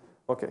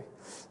 Okay.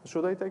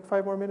 Should I take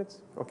 5 more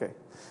minutes? Okay.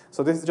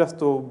 So this is just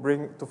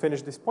to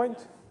finish this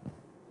point.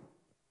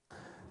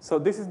 So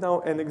this is now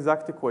an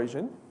exact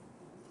equation,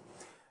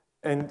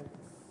 and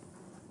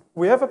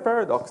we have a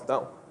paradox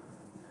now.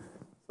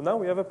 So now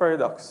we have a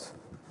paradox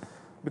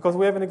because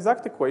we have an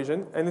exact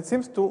equation, and it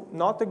seems to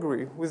not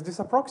agree with this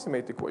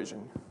approximate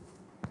equation.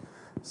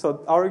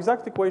 So our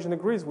exact equation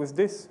agrees with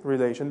this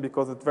relation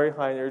because at very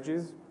high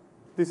energies,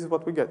 this is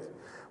what we get.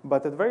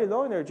 But at very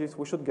low energies,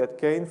 we should get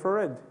k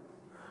infrared,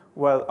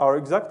 while our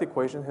exact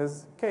equation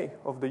has k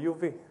of the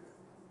UV.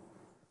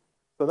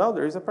 So now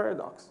there is a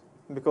paradox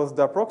because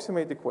the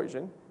approximate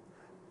equation,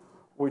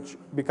 which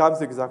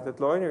becomes exact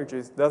at low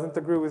energies, doesn't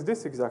agree with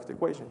this exact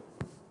equation.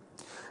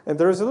 And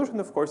the resolution,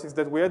 of course, is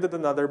that we added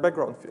another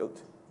background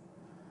field.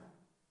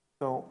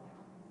 So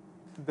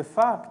the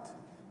fact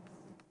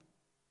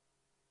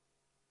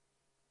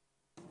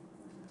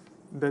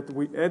that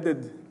we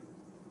added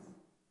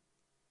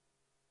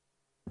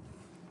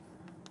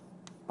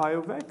pi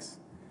of x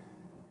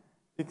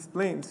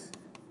explains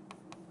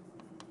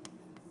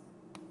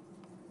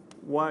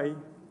why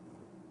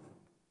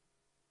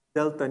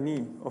delta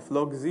ni of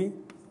log z,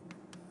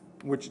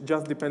 which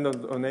just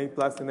depended on a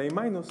plus and a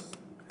minus,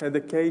 had a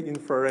k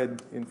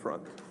infrared in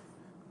front.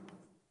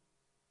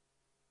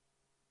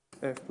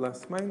 F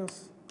plus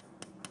minus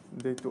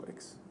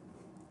d2x.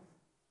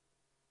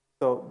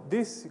 So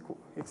this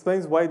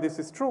explains why this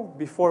is true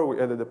before we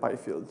added the pi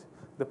field.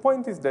 The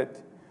point is that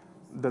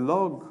the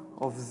log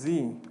of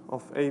z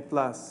of a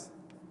plus,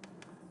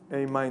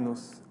 a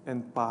minus,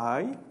 and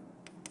pi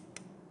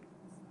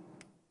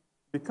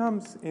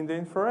becomes in the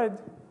infrared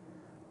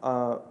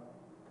in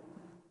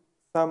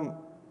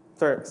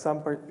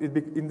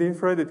the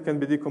infrared it can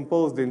be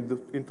decomposed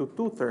into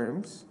 2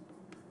 terms,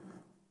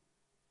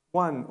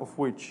 one of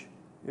which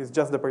is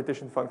just the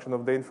partition function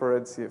of the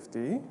infrared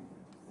CFT.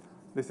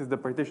 This is the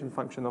partition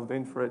function of the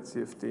infrared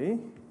CFT.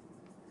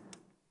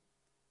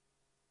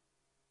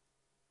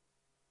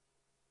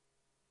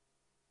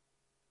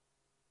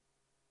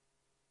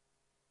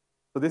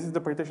 So this is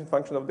the partition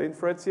function of the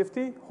infrared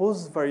CFT,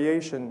 whose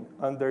variation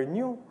under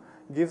nu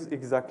gives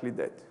exactly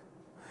that.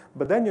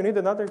 But then you need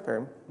another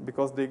term,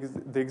 because the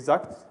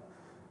exact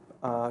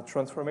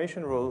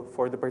transformation rule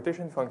for the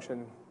partition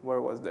function, where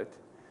was that?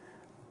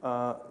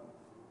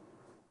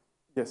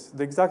 Yes,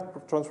 the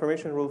exact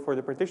transformation rule for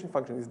the partition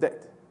function is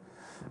that.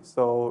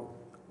 So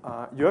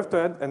you have to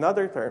add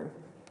another term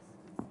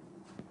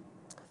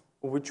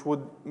which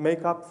would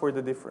make up for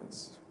the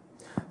difference.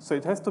 So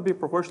it has to be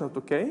proportional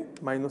to k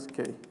minus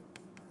k.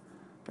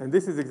 And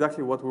this is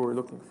exactly what we were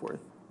looking for,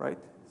 right?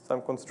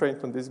 Some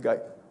constraint on this guy.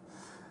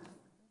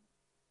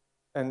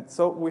 And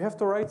so we have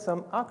to write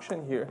some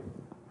action here.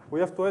 We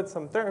have to add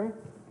some term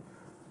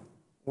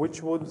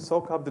which would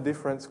soak up the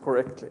difference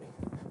correctly.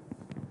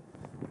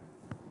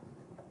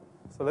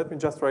 So let me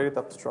just write it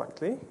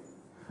abstractly.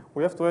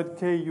 We have to add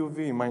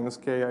KUV minus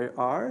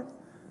KIR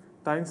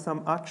times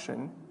some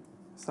action,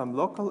 some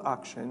local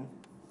action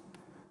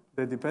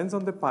that depends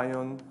on the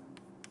pion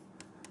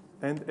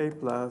and A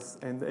plus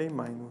and A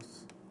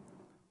minus,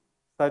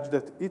 such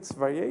that its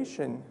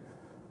variation,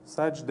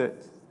 such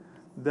that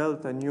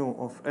delta nu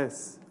of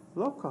S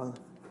local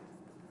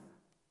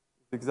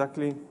is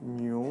exactly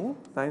nu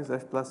times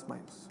F plus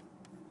minus.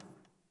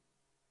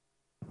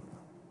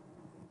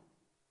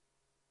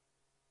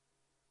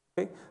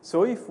 Okay,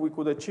 so if we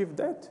could achieve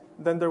that,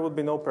 then there would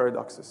be no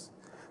paradoxes.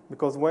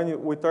 Because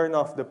when we turn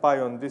off the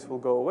pion, this will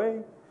go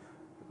away,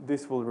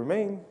 this will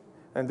remain,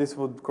 and this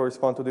would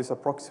correspond to this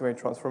approximate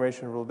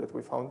transformation rule that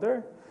we found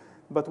there.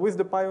 But with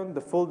the pion,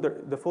 the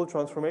full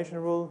transformation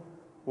rule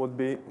would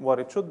be what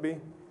it should be,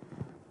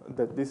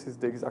 that this is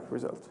the exact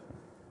result.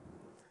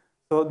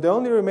 So the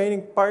only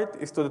remaining part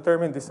is to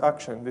determine this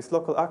action, this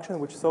local action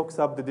which soaks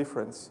up the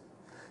difference.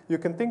 You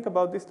can think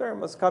about this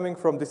term as coming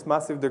from these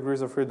massive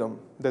degrees of freedom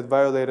that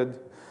violated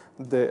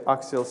the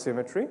axial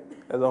symmetry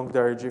along the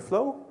RG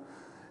flow.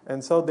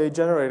 And so they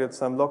generated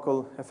some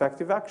local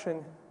effective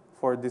action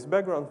for this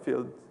background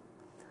field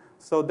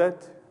so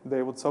that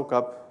they would soak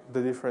up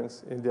the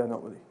difference in the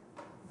anomaly.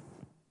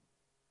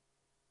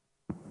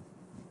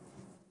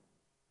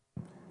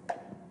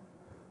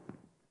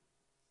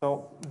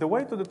 So the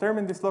way to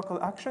determine this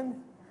local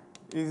action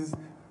is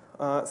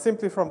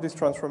simply from this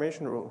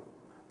transformation rule.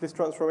 This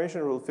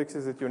transformation rule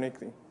fixes it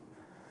uniquely.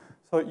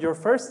 So your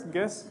first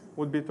guess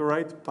would be to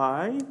write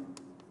pi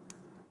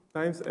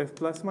times f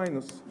plus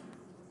minus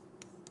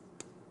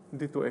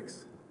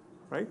d2x,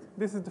 right?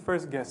 This is the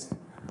first guess.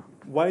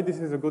 Why this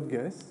is a good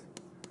guess?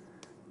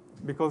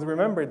 Because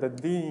remember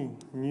that d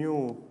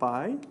nu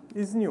pi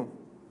is nu.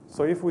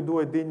 So if we do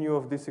a d nu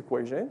of this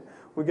equation,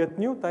 we get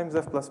nu times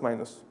f plus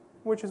minus,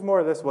 which is more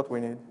or less what we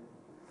need.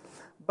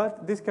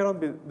 But this cannot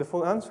be the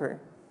full answer,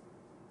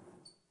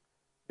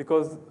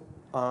 because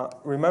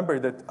remember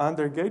that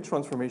under gauge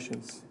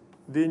transformations,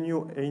 d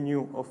nu a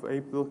nu of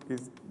a plus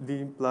is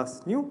d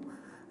plus nu,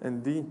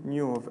 and d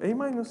nu of a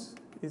minus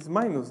is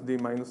minus d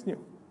minus nu.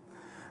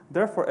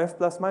 Therefore, f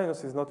plus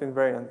minus is not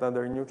invariant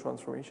under nu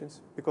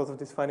transformations because of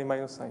this funny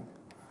minus sign.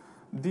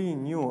 D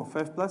nu of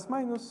f plus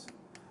minus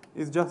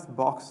is just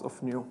box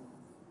of nu.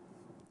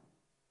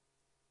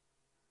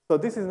 So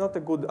this is not a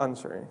good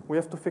answer. We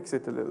have to fix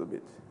it a little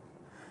bit.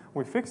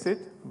 We fix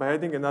it by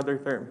adding another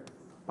term,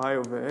 pi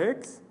of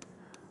x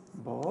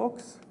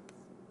box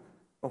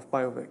of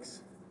pi of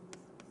x.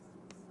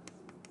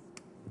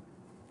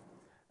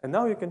 And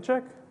now you can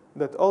check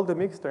that all the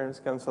mixed terms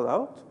cancel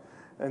out,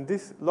 and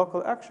this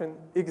local action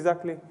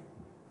exactly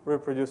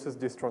reproduces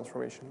this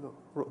transformation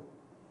rule.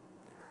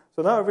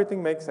 So now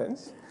everything makes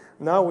sense.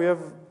 Now we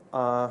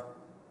have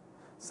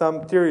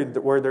some theory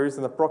where there is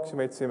an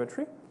approximate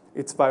symmetry.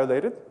 It's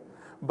violated,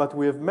 but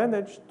we have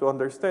managed to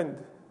understand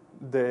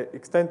the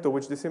extent to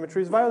which the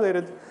symmetry is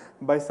violated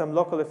by some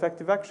local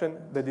effective action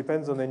that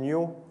depends on a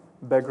new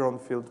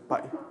background field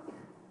pi.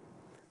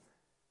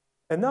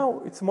 And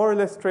now it's more or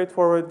less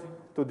straightforward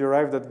to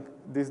derive that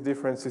this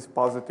difference is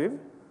positive.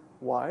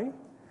 Why?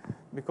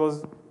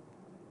 Because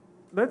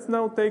let's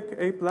now take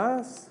a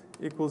plus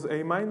equals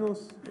a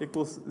minus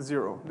equals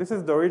 0. This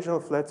is the original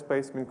flat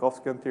space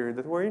Minkowskian theory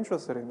that we're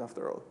interested in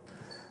after all.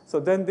 So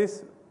then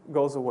this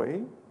goes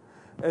away,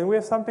 and we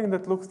have something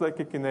that looks like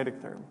a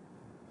kinetic term.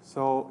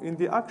 So in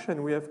the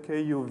action, we have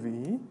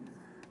KUV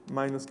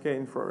minus K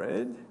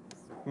infrared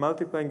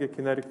multiplying a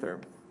kinetic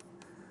term.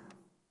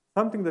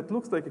 Something that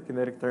looks like a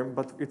kinetic term,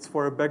 but it's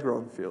for a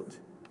background field.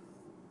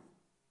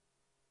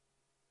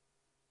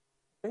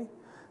 Okay?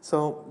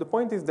 So the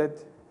point is that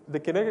the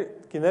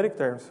kinetic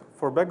terms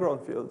for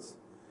background fields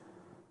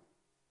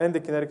and the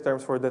kinetic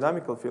terms for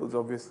dynamical fields,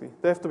 obviously,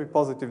 they have to be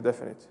positive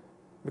definite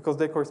because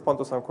they correspond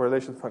to some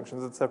correlation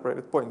functions at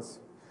separated points.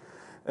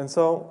 And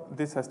so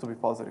this has to be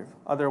positive.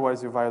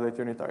 Otherwise, you violate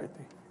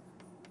unitarity.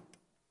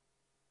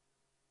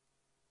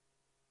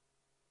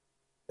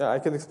 Yeah, I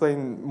can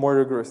explain more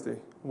rigorously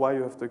why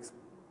you have to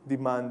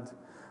demand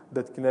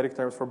that kinetic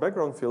terms for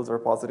background fields are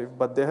positive,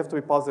 but they have to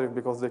be positive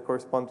because they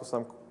correspond to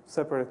some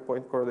separate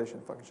point correlation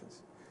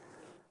functions.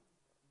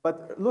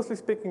 But loosely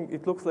speaking,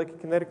 it looks like a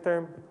kinetic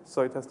term,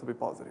 so it has to be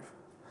positive.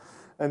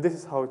 And this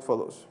is how it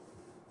follows.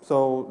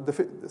 So,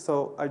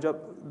 I just,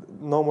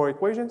 no more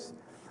equations.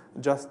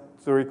 Just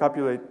to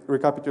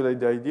recapitulate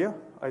the idea,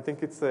 I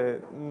think it's a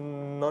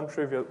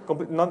non-trivial,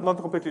 not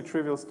completely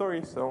trivial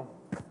story. So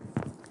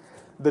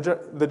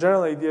the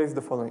general idea is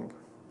the following.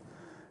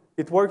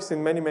 It works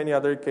in many, many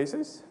other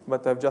cases,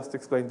 but I've just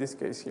explained this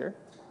case here.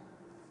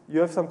 You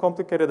have some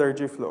complicated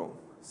RG flow.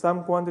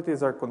 Some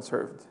quantities are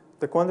conserved.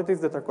 The quantities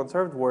that are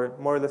conserved were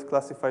more or less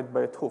classified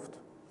by 't Hooft.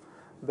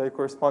 They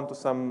correspond to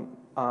some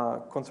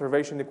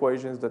conservation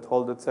equations that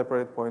hold at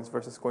separate points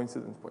versus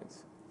coincident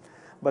points.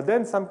 But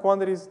then some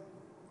quantities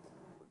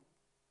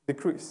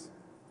decrease.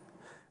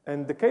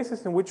 And the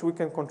cases in which we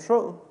can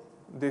control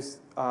this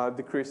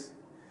decrease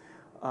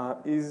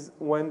is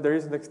when there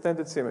is an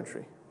extended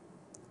symmetry.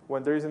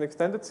 When there is an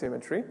extended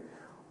symmetry,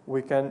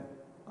 we can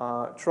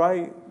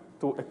try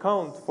to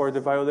account for the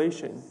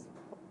violation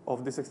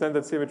of this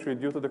extended symmetry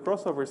due to the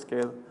crossover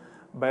scale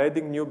by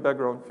adding new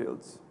background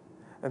fields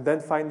and then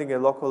finding a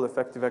local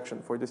effective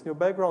action for these new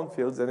background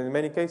fields. And in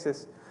many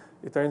cases,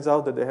 it turns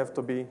out that they have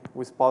to be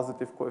with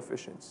positive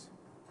coefficients.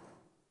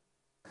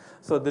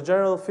 So the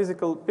general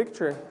physical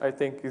picture, I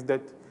think, is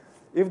that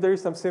if there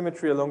is some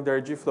symmetry along the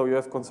RG flow, you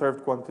have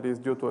conserved quantities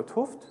due to 't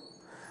Hooft.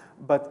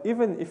 But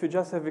even if you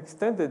just have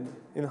extended,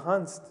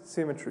 enhanced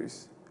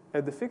symmetries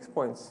at the fixed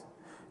points,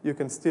 you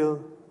can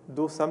still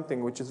do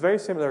something which is very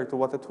similar to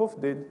what 't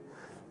Hooft did,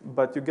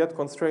 but you get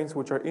constraints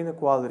which are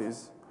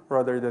inequalities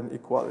rather than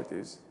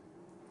equalities.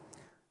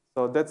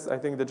 So that's, I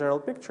think, the general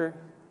picture.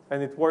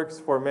 And it works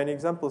for many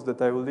examples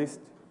that I will list.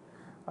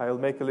 I'll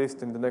make a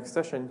list in the next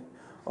session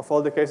of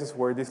all the cases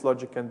where this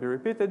logic can be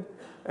repeated,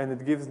 and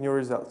it gives new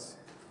results.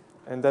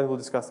 And then we'll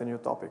discuss a new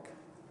topic.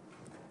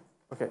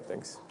 Okay,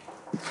 thanks.